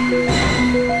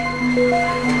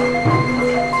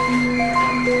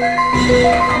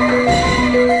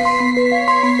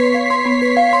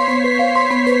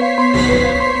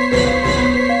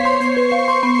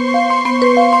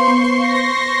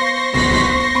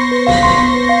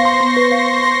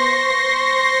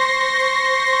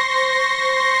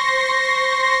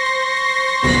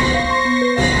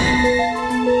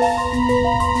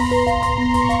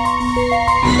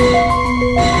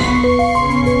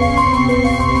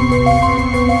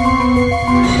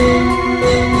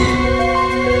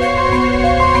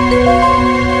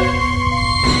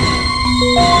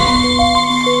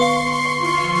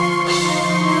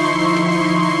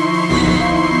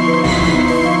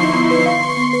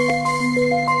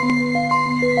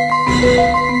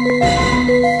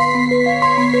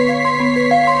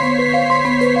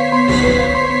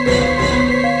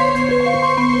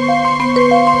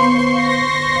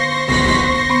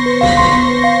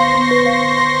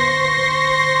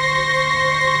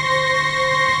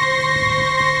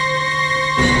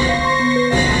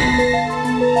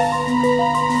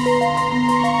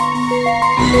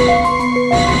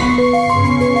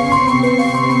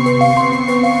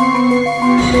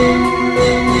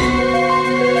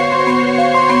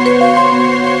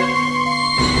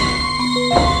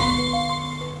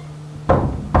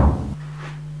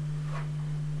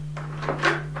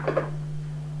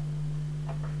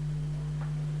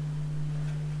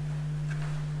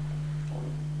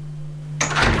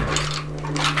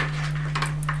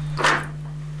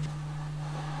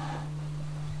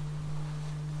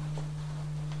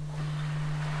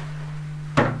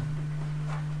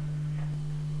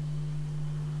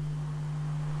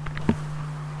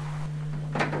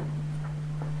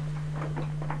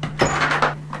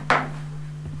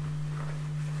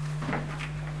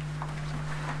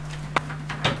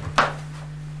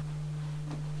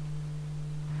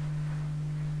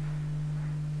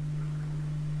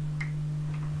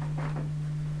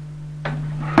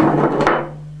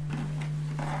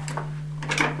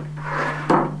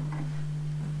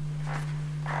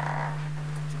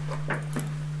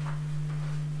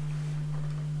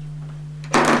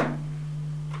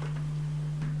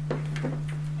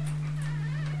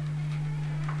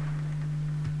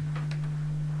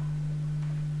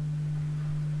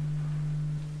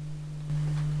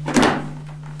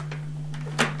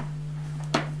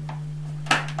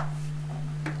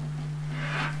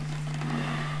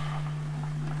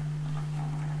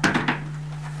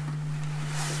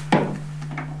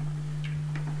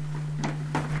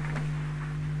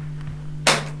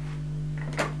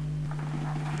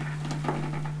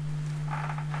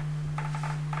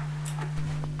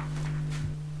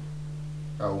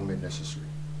Necessary.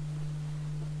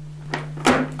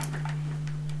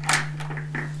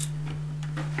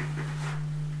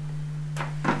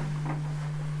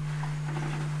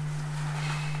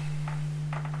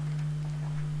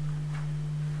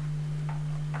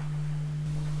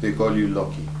 They call you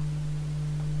lucky.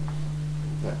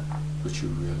 Yeah. But you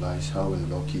realize how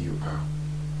unlucky you are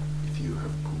if you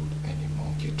have pulled any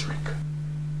monkey trick.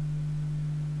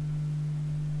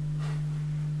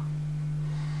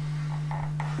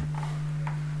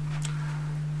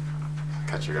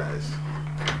 Catch you guys.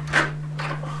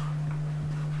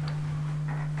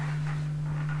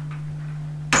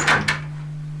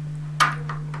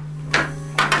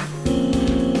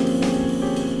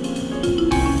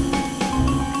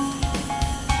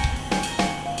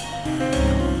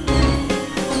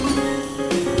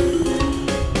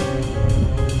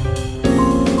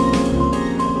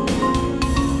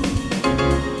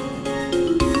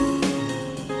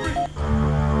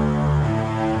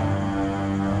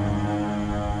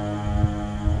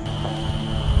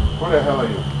 Where the hell are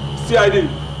you? CID.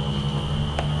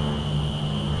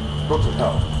 Go to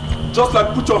hell. Just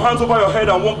like put your hands over your head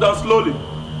and walk down slowly.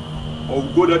 Or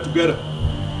we'll go there together.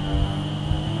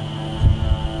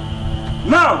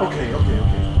 Now! Okay.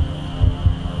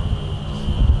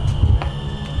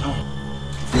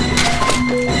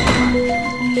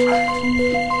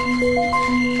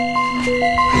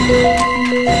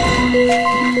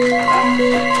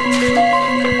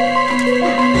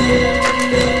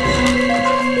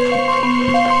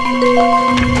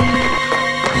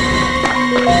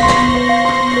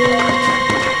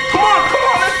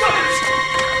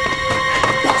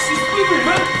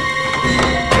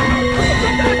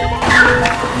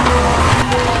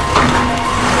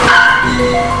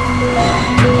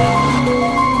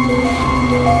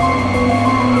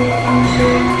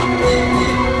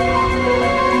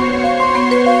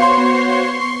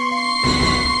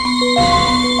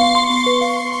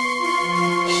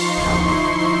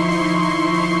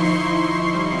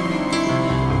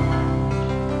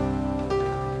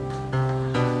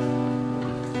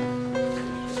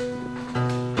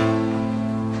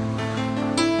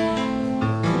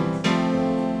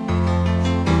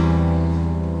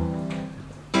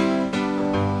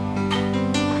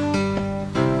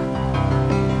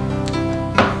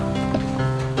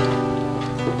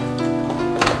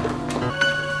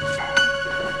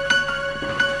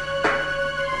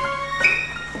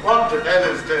 What the hell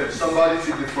is this? Somebody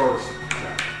took it first.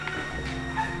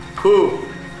 Who?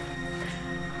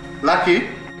 Lucky?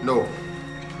 No.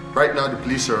 Right now the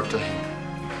police are after him.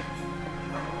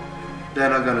 They're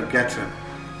not gonna get him.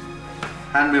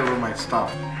 Hand me over my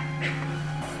stuff.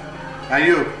 And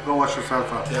you, go wash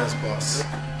yourself up. Yes, boss.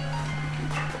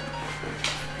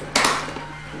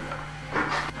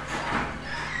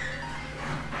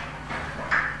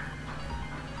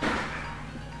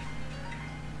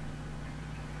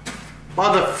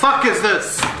 What the fuck is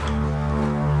this?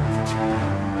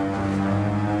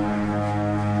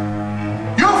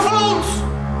 You fools!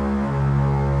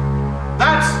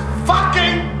 That's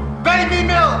fucking baby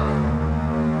milk!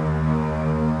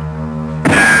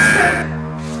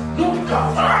 What the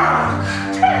fuck?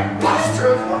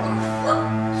 Bastard!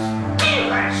 Give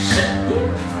that shit!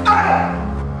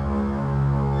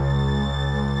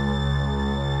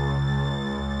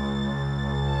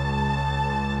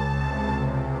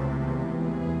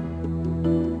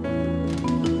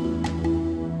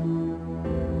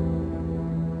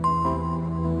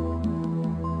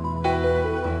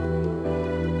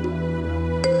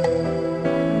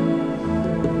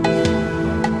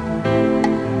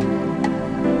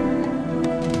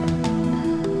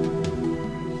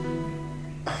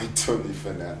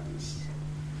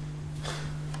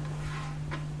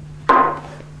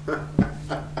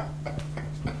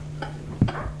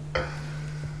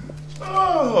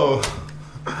 Oh,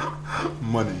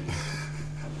 money.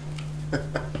 I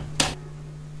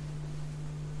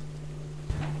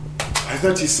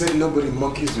thought you said nobody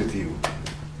monkeys with you,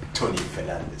 Tony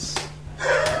Fernandez.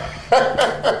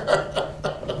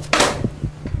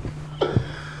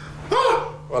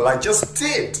 Well, I just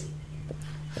did.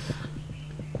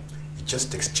 You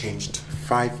just exchanged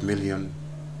 $5 million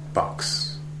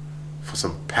for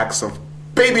some packs of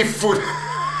baby food.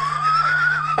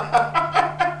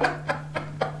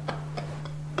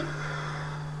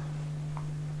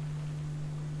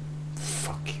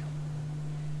 Fuck you.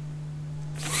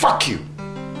 Fuck you.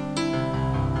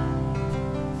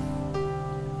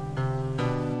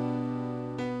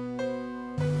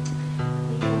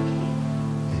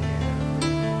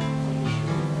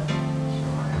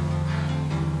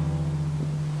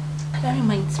 That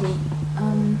reminds me,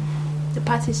 the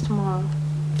party's tomorrow.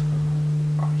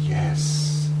 Oh,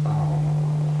 yes. Oh,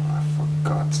 I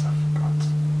forgot.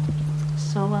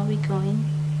 So are we going?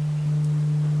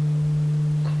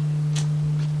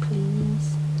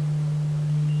 Please.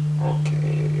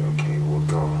 Okay, we'll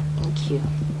go. Thank you.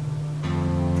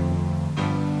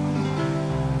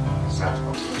 Is that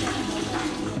okay?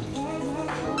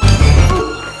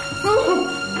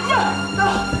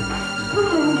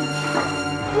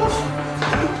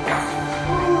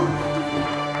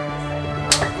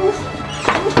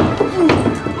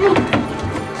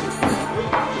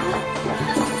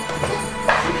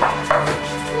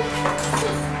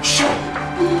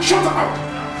 Shut up!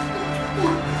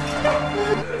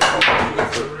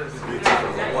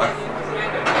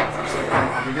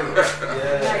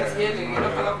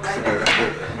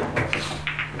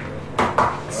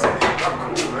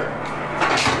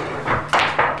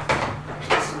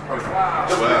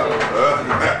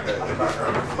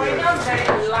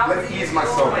 Let's ease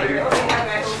myself, baby.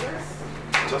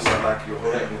 Just like you're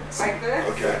holding it. Like this?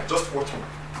 Okay, just watch me.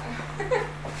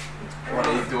 What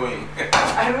are you doing?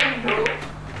 I don't know.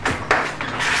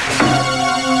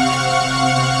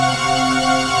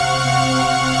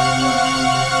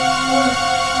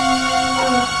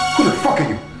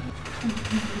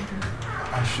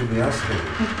 should be asking.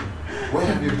 Where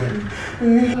have you been?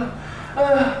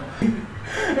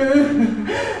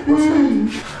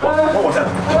 What was that?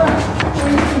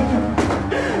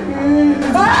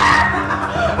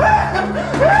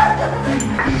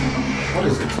 What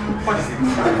is it? What is it?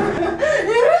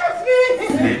 You left me!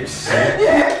 Lips?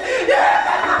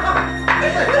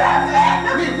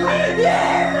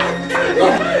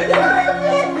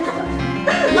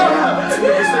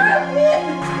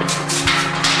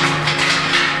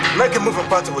 Make a move and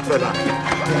party with fella.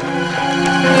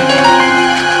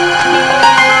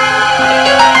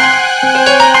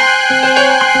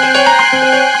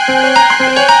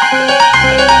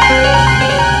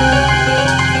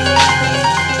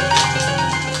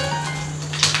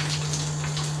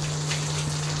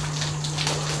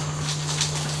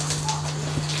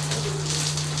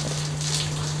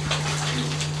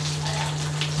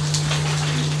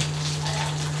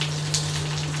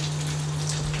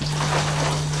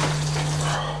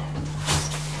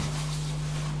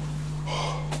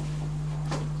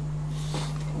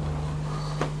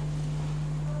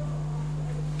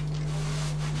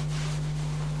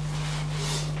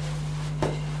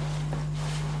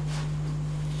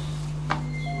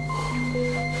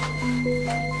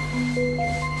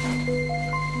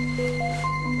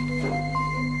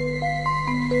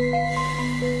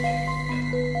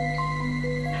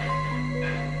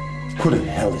 Who the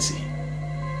hell is he?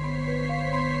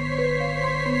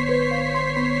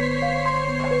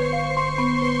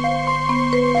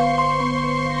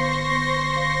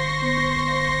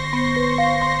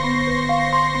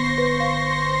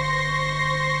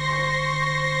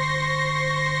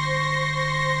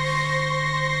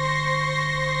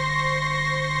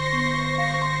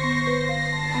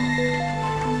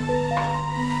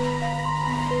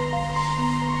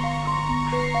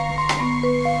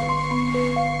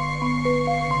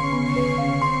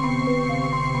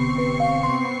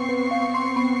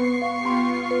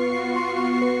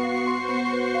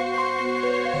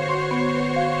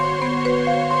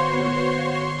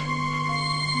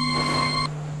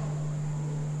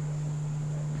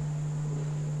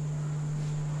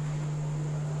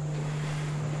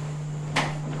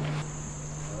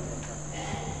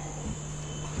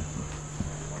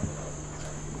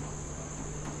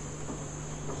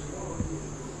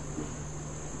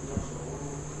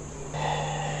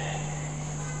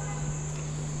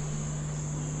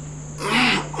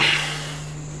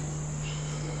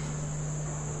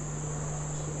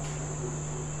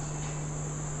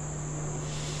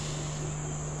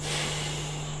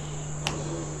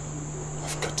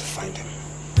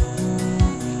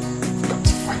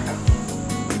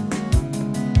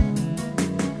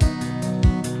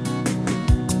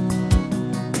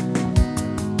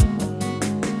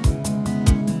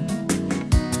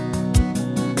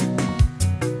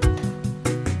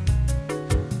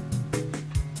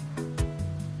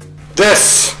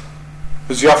 This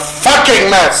is your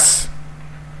fucking mess!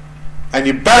 And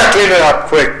you better clean it up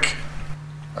quick!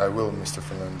 I will, Mr.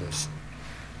 Fernandez.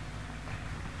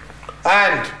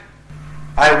 And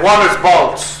I want his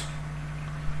bolts.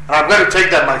 And I'm going to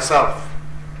take them myself.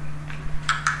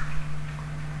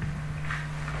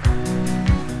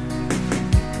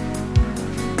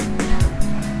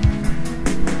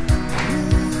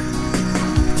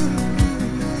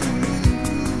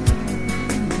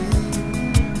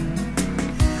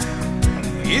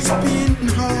 It's been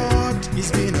hard, it's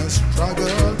been a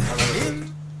struggle.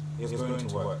 He's going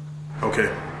to work. Okay.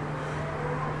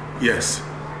 Yes.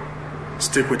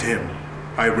 Stick with him.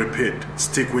 I repeat,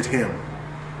 stick with him.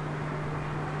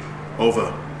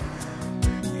 Over.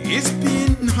 It's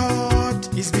been hard,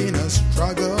 it's been a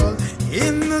struggle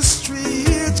in the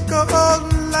streets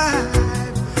called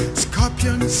life.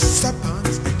 Scorpions,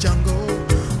 serpents, the jungle,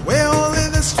 where only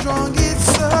the strongest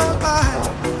survive.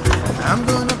 I'm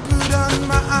gonna put on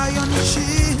my iron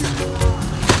shield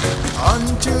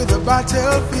onto the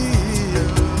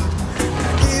battlefield.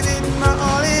 Give it my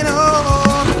all in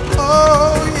all.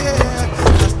 Oh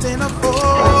yeah, just in a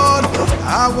fall.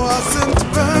 I wasn't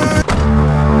burned.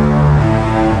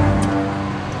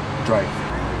 Drive.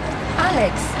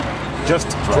 Alex. Just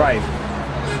drive.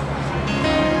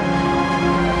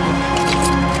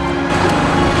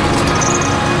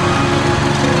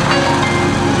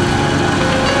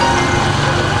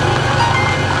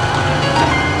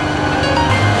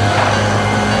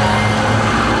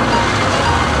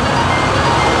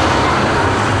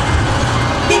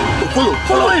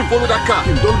 Follow him. Follow that car.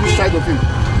 Don't lose sight of him.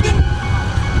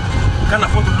 Can't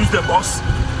afford to lose the boss.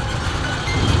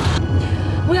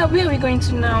 Where are we going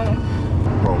to now?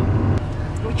 Home.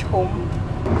 Which home?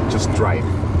 Just drive.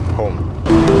 Home.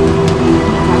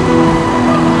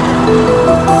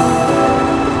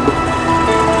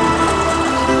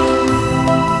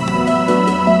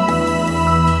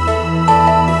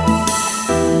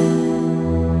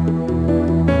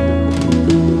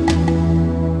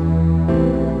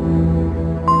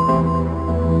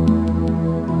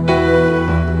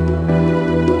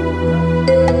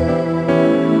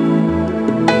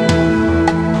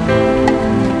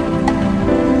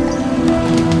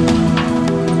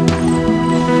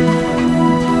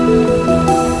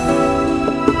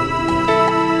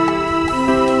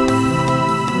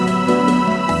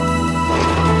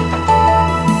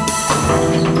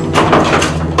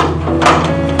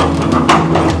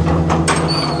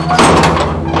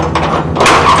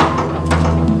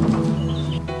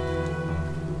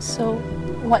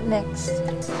 What next?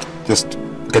 Just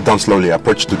get down slowly,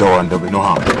 approach the door and there'll be no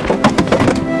harm.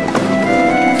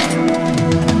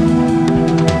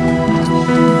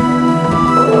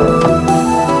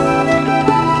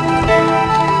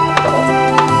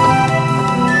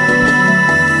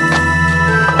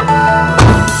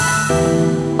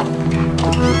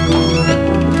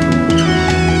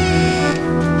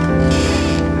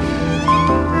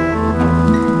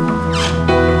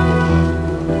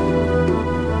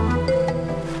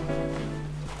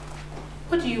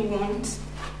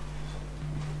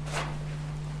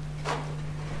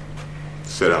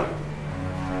 Sit down.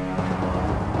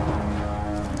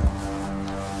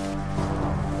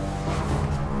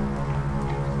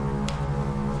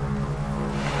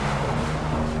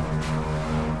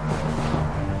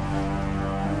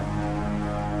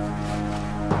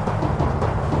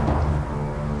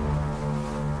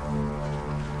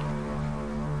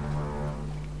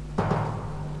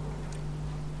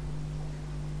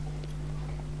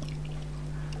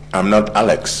 I'm not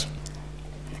Alex.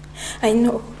 I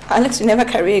know. Alex will never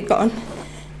carry a gun.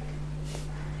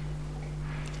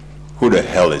 Who the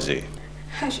hell is he?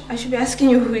 I should be asking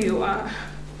you who you are.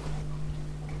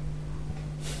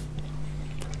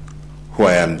 Who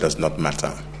I am does not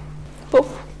matter. Oh,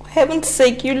 for heaven's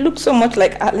sake, you look so much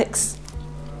like Alex.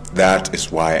 That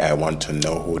is why I want to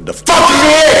know who the fuck he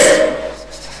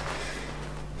is!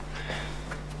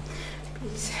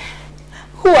 Please.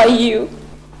 Who are you?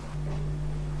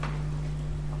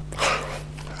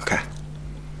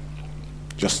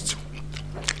 Just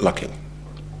Lucky.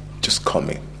 Just call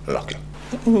me Lucky.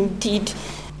 Indeed.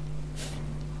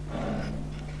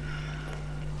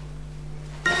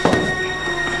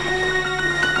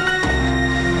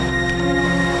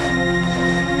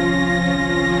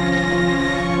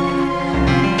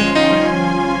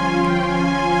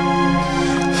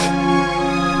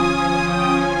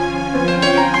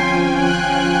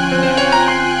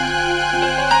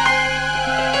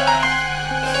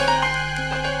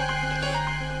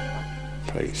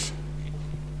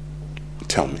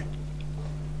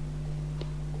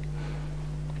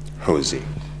 Rosie.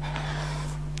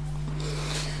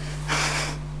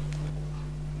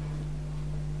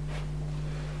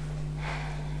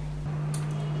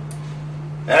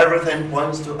 Everything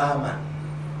points to our man.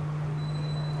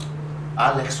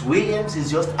 Alex Williams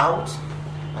is just out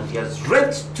and he has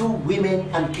raped 2 women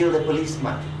and killed a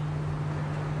policeman.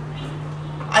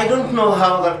 I don't know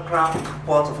how that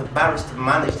crackpot of a barrister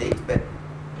managed it, but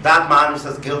that man is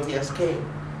as guilty as Cain.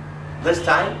 This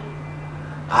time,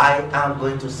 I am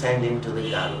going to send him to the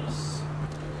gallows.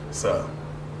 Sir,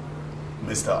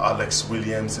 Mr. Alex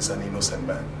Williams is an innocent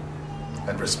man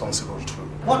and responsible too.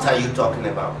 What are you talking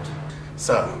about?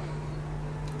 Sir,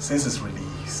 since his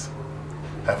release,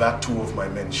 I've had 2 of my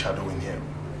men shadowing him.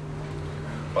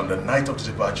 On the night of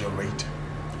the Dibaggio raid,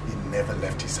 he never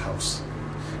left his house.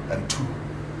 And 2,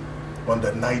 on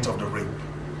the night of the rape,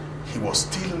 he was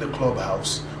still in the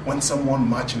clubhouse when someone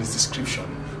matching his description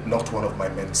knocked one of my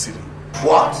men silly.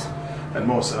 What? And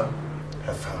more, sir.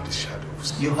 I found his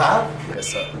shadows. You have? Yes,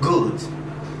 sir. Good.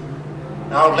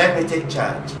 Now let me take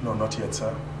charge. No, not yet,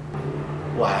 sir.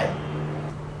 Why?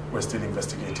 We're still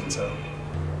investigating, sir.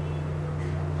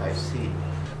 I see.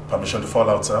 Permission to fall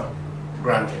out, sir?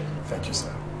 Granted. Thank you,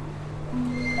 sir.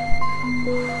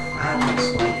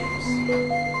 Alex Williams.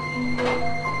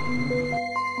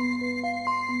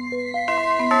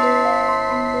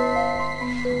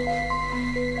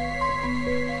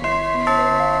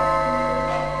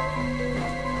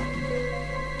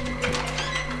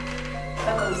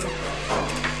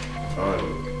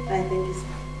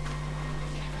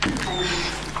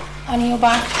 On your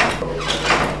back.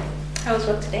 How was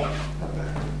work today?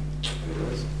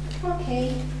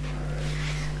 Okay.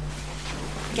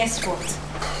 Guess what?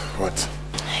 What?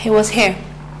 He was here.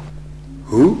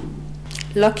 Who?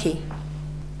 Lucky.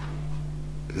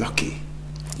 Lucky?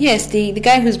 Yes, the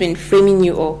guy who's been framing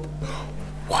you up.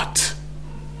 What?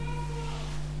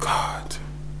 God.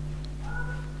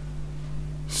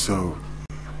 So,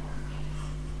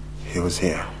 he was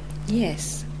here?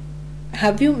 Yes.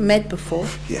 Have you met before?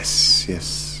 Yes,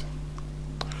 yes.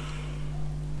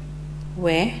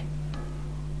 Where?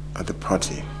 At the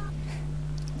party.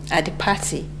 At the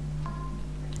party?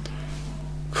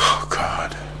 Oh,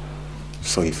 God.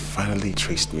 So he finally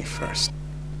traced me first.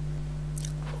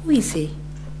 Who is he?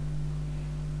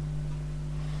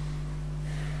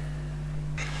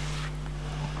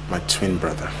 My twin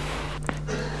brother.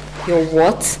 Your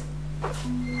what?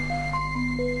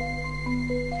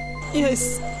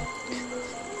 Yes.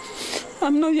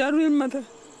 I'm not your real mother.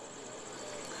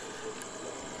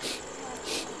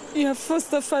 Your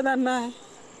foster father and I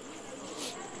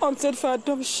opted for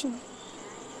adoption.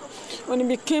 When it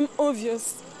became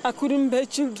obvious I couldn't bear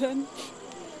children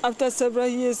after several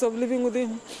years of living with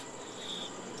him,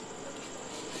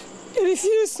 he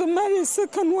refused to marry a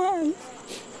second wife.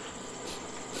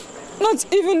 Not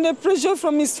even the pressure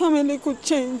from his family could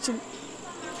change him.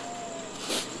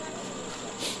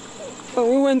 When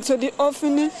we went to the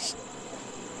orphanage,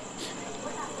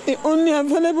 the only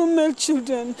available male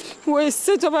children were a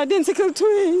set of identical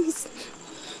twins,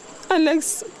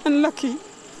 Alex and Lucky.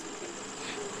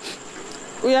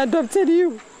 We adopted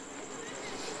you,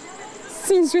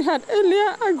 since we had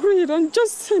earlier agreed on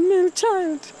just a male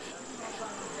child.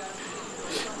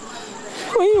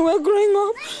 When you were growing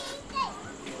up,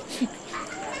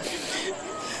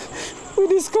 we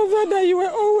discovered that you were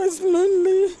always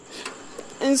lonely,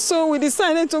 and so we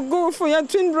decided to go for your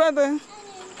twin brother.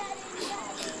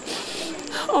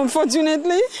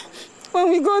 Unfortunately, when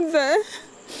we got there,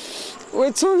 we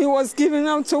were told he was given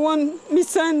out to one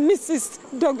Mr. and Mrs.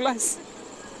 Douglas.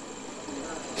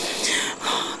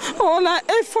 All our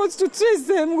efforts to trace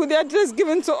them with the address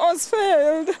given to us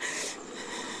failed.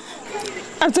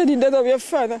 After the death of your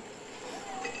father,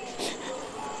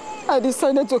 I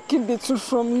decided to keep the truth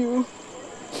from you.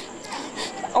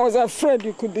 I was afraid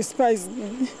you could despise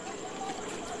me.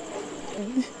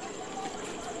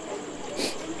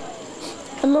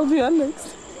 I love you,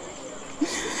 Alex.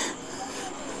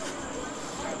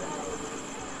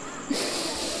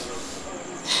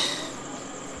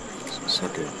 It's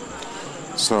okay.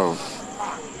 So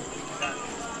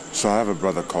I have a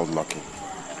brother called Lucky.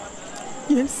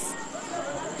 Yes.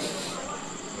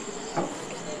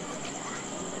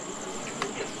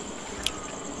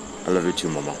 I love you too,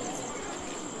 Mama.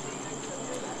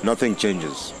 Nothing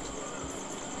changes.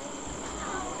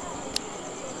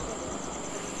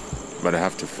 But I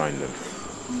have to find them.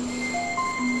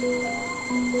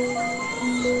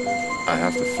 I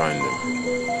have to find them.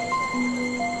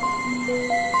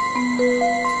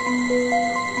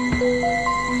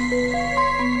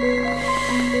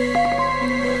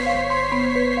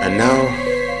 And now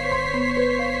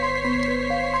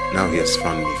he has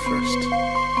found me first.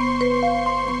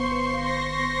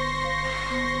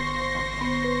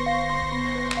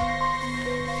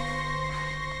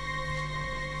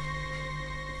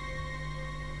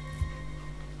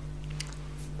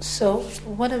 So,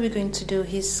 what are we going to do?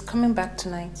 He's coming back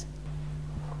tonight.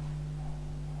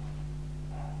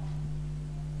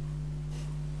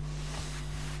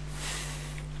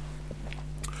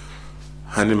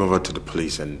 Hand him over to the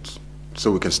police and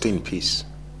so we can stay in peace.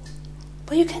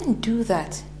 But you can't do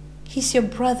that. He's your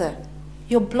brother,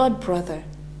 your blood brother.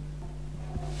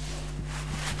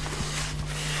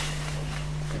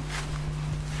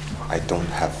 I don't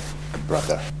have a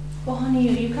brother. Well, honey,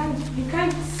 you can't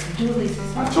do this.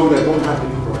 I told you I don't have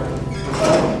any brother.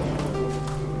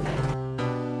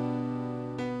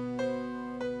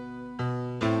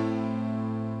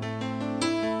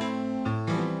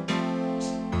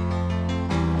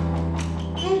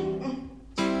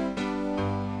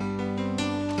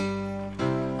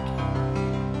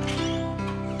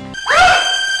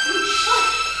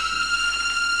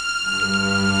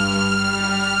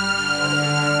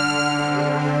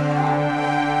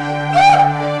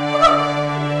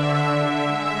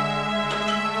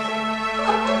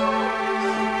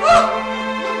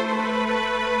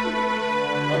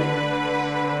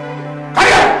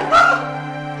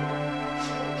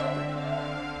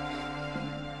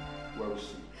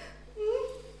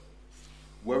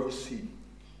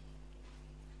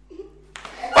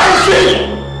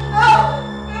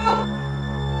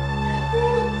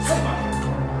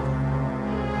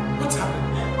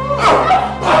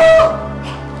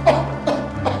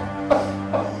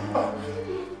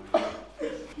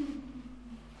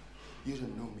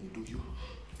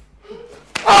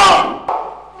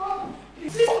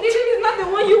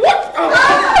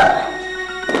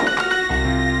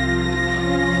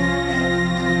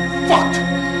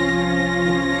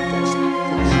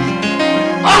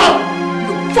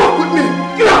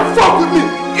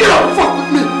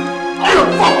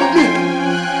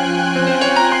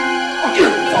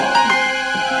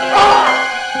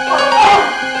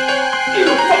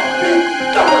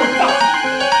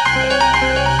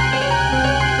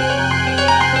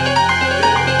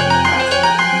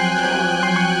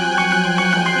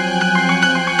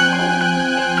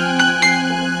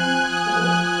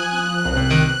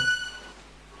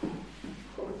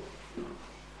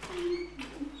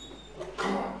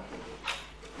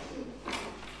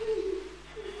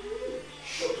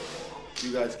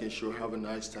 You guys can sure have a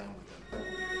nice time with them.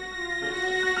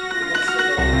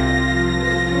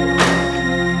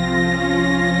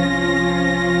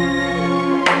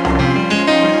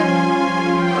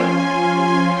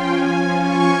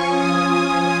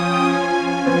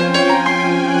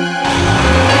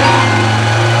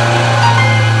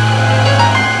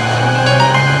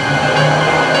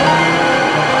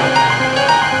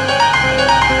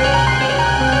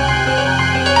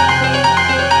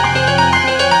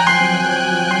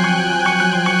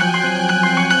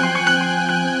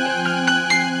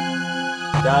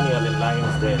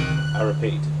 I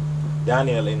repeat,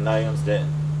 Daniel in Lion's Den.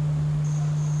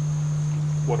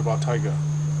 What about Tiger?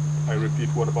 I repeat,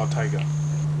 what about Tiger?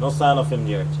 No sign of him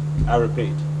yet. I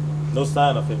repeat, no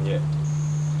sign of him yet.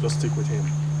 Just stick with him.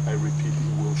 I repeat,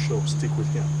 he will show. Stick with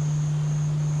him.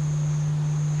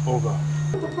 Over.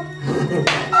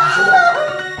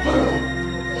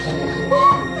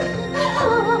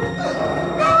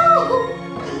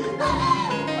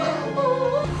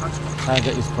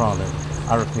 Tiger is crawling.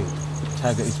 I repeat,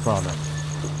 Tiger is crawling.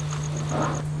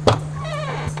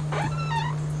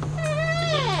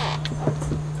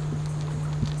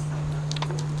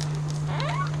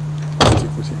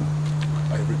 Stick with him.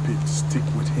 I repeat, stick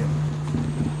with him.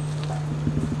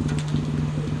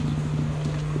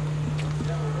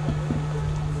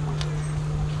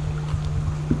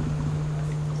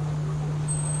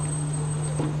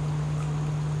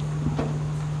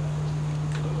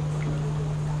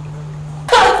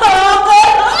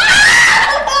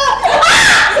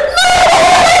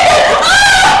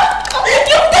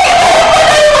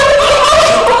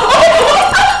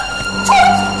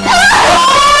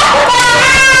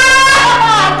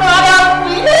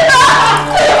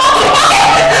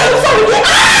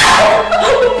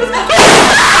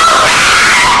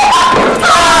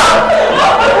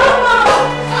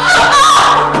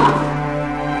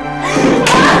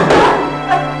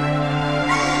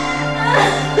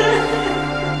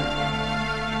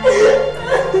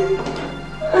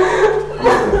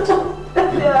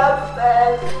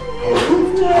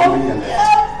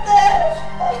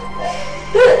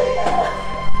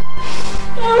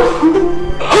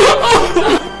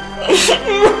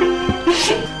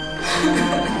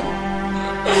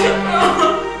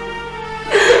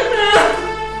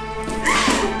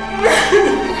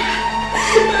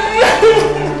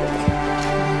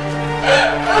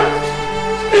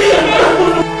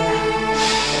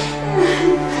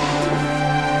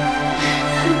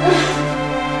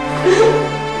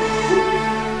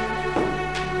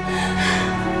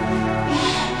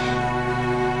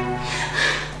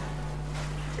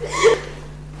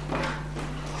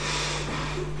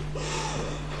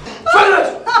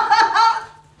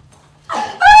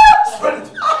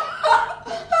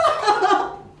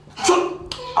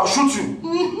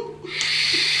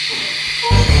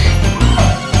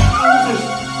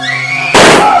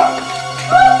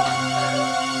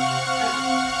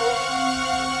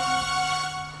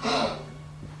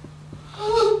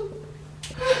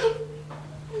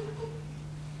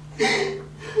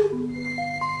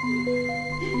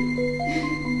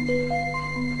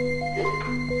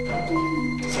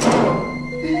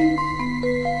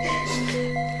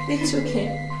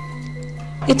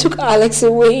 Alex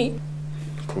away.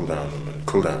 Cool down, woman.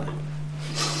 Cool down.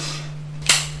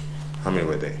 How many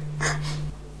were they?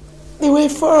 There were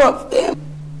 4 of them.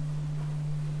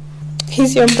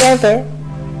 He's your brother.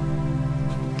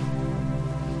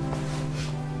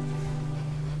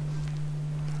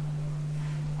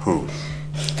 Who?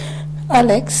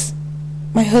 Alex.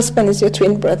 My husband is your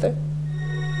twin brother.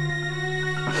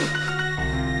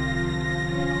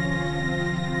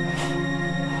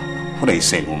 What are you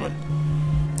saying, woman?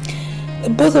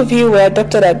 Both of you were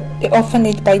adopted at the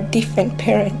orphanage by different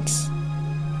parents.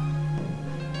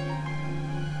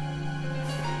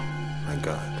 My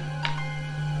God.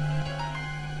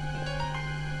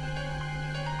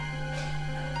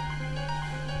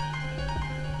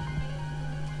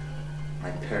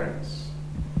 My parents.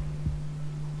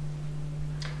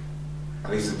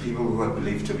 At least the people who I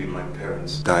believed to be my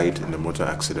parents died in a motor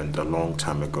accident a long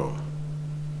time ago.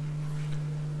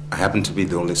 I happened to be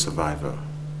the only survivor.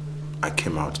 I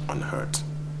came out unhurt.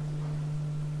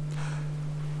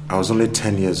 I was only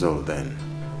 10 years old then.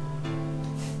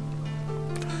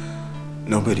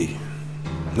 Nobody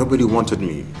wanted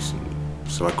me,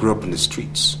 so I grew up in the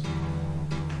streets.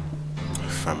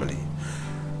 Family.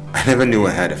 I never knew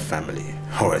I had a family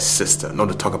or a sister, not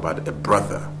to talk about a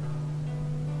brother.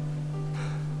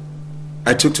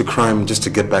 I took to crime just to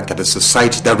get back at a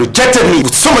society that rejected me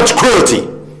with so much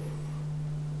cruelty.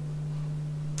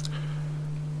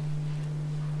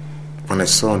 When I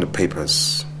saw in the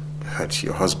papers that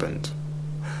your husband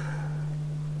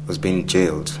was being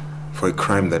jailed for a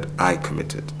crime that I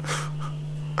committed,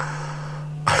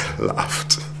 I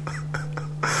laughed.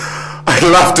 I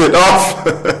laughed it off.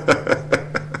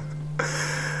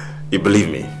 You believe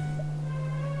me?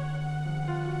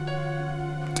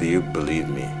 Do you believe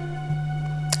me?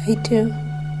 I do.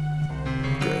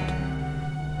 Good.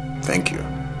 Thank you.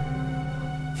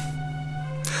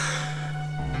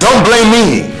 Don't blame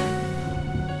me.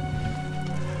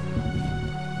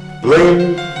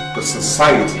 Blame the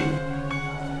society.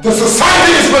 The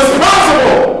society is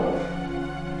responsible!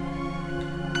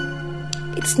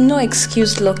 It's no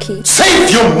excuse, Lucky.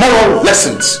 Save your moral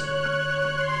lessons!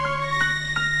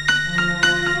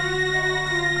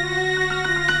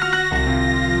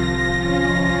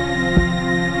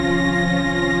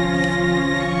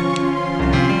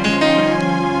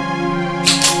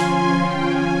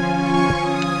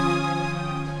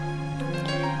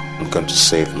 I'm going to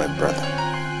save my brother.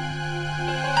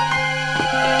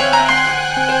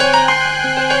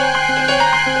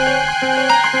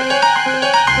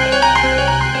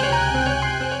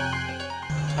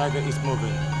 Tiger is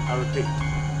moving. I repeat,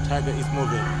 Tiger is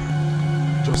moving.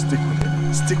 Just stick with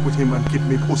him. Stick with him and keep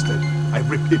me posted. I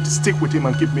repeat, stick with him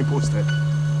and keep me posted.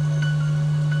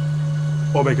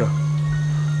 Omega.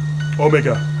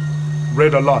 Omega.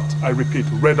 Red alert. I repeat,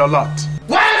 red alert.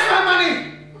 Where's my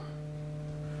money?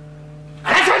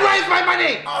 I said, where's my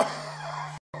money?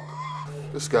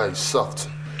 This guy is soft.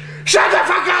 Shut the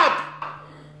fuck up!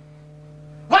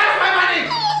 Where's my money?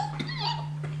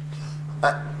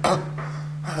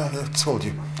 I told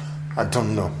you, I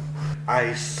don't know.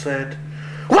 I said,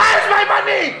 where's my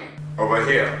money? Over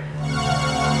here.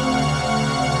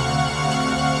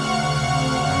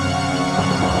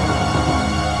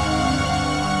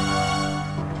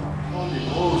 Holy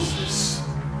Moses.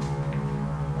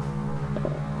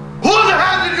 Who the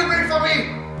hell did you bring for me?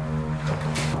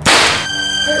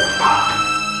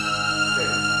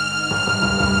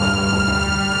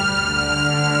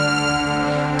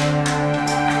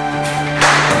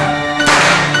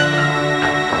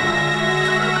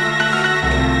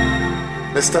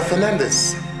 Mr.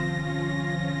 Fernandez,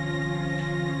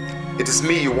 it is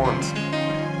me you want.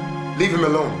 Leave him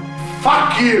alone.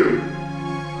 Fuck you!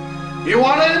 You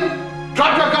want him?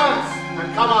 Drop your guns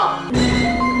and come out.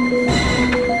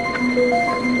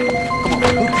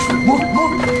 Move!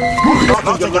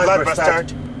 Not your life,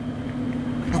 bastard!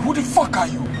 Who the fuck are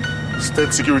you?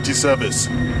 State Security Service.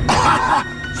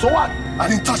 So what? I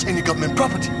didn't touch any government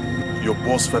property. Your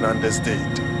boss Fernandez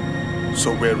did.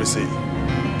 So where is he?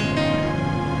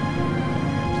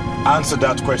 Answer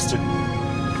that question.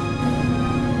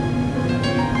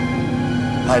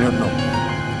 I don't know.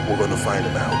 We're gonna find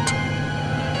him out.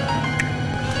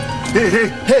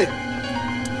 Hey!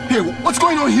 Hey, what's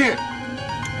going on here?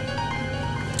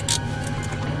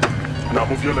 Now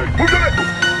move your leg. Move your leg!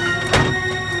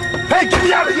 Hey, get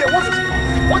me out of here!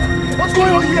 What's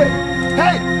going on here?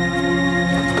 Hey!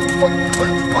 What?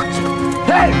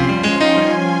 Hey!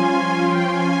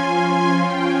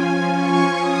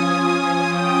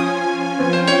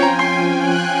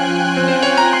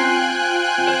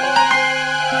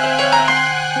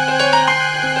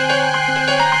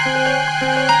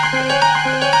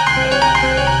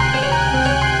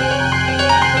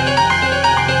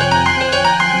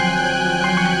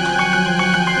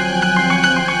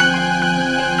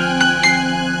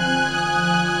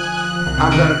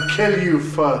 I'm gonna kill you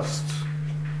first.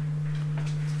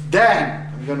 Then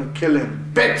I'm gonna kill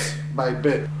him bit by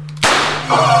bit.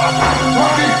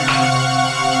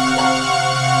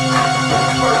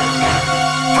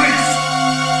 Freeze!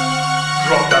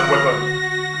 Drop that weapon.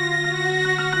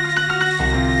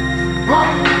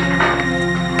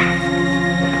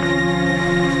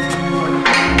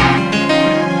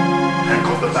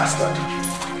 Handcuff the bastard.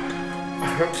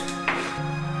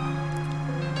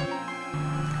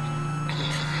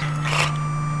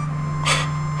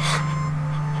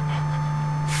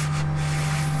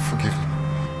 Forgive me.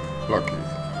 Lucky,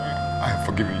 I have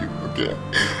forgiven you, okay?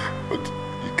 But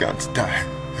you can't die.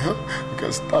 Huh? You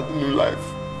can start a new life.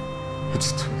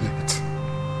 It's too late.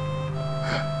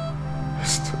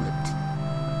 It's too late.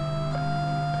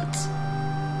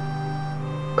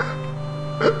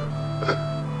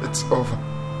 It's over.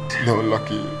 No,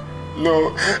 Lucky.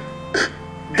 No.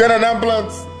 Get an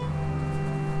ambulance.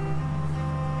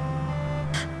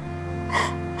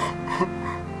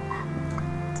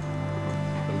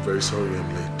 I'm very sorry I'm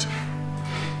late.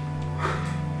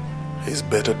 He's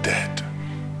better dead.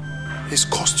 He's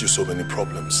caused you so many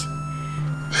problems.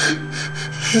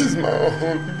 He's my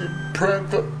only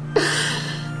brother.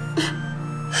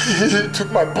 He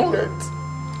took my bullet.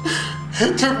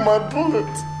 He took my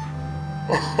bullet.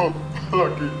 Oh,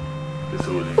 Lucky. It's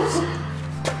all it is.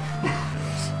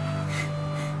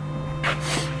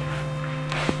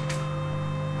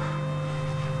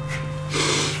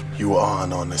 You are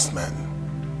an honest man.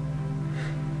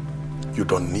 You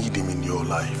don't need him in your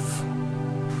life.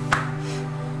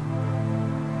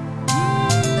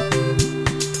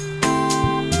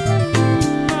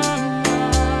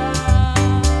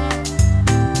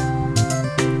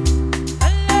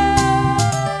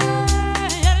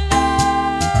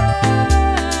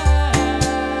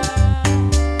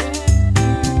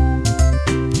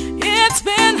 It's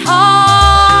been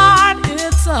hard.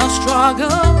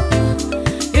 struggle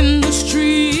in the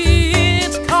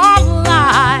streets called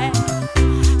life.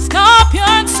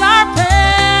 Scorpion,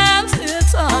 serpents,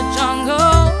 it's a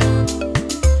jungle.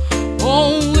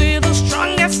 Only the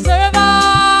strongest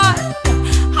survive.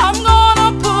 I'm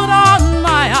gonna put on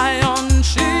my iron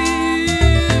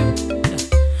shield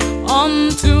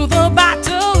onto the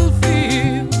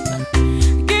battlefield.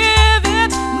 Give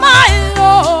it my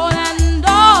Lord and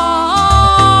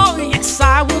all. Yes,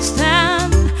 I will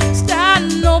stand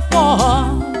no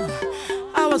fall.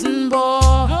 I wasn't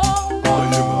born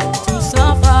to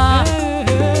suffer.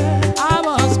 I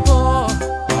was born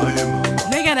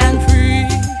naked and free.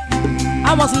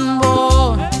 I wasn't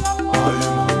born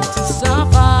to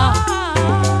suffer.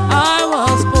 I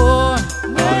was born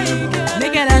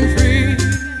naked and free.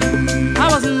 I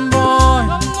wasn't born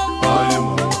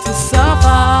to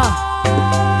suffer.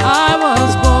 I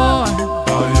was born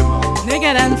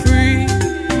naked and free.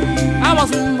 I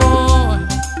wasn't born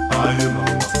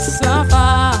to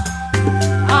suffer.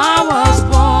 I was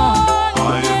born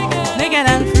naked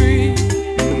and free.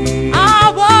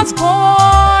 I was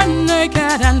born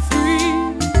naked and free.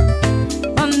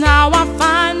 But now I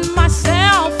find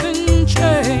myself in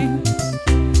chains.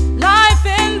 Life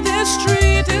in this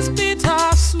street is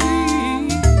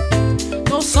bittersweet.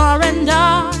 No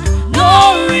surrender,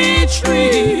 no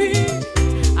retreat.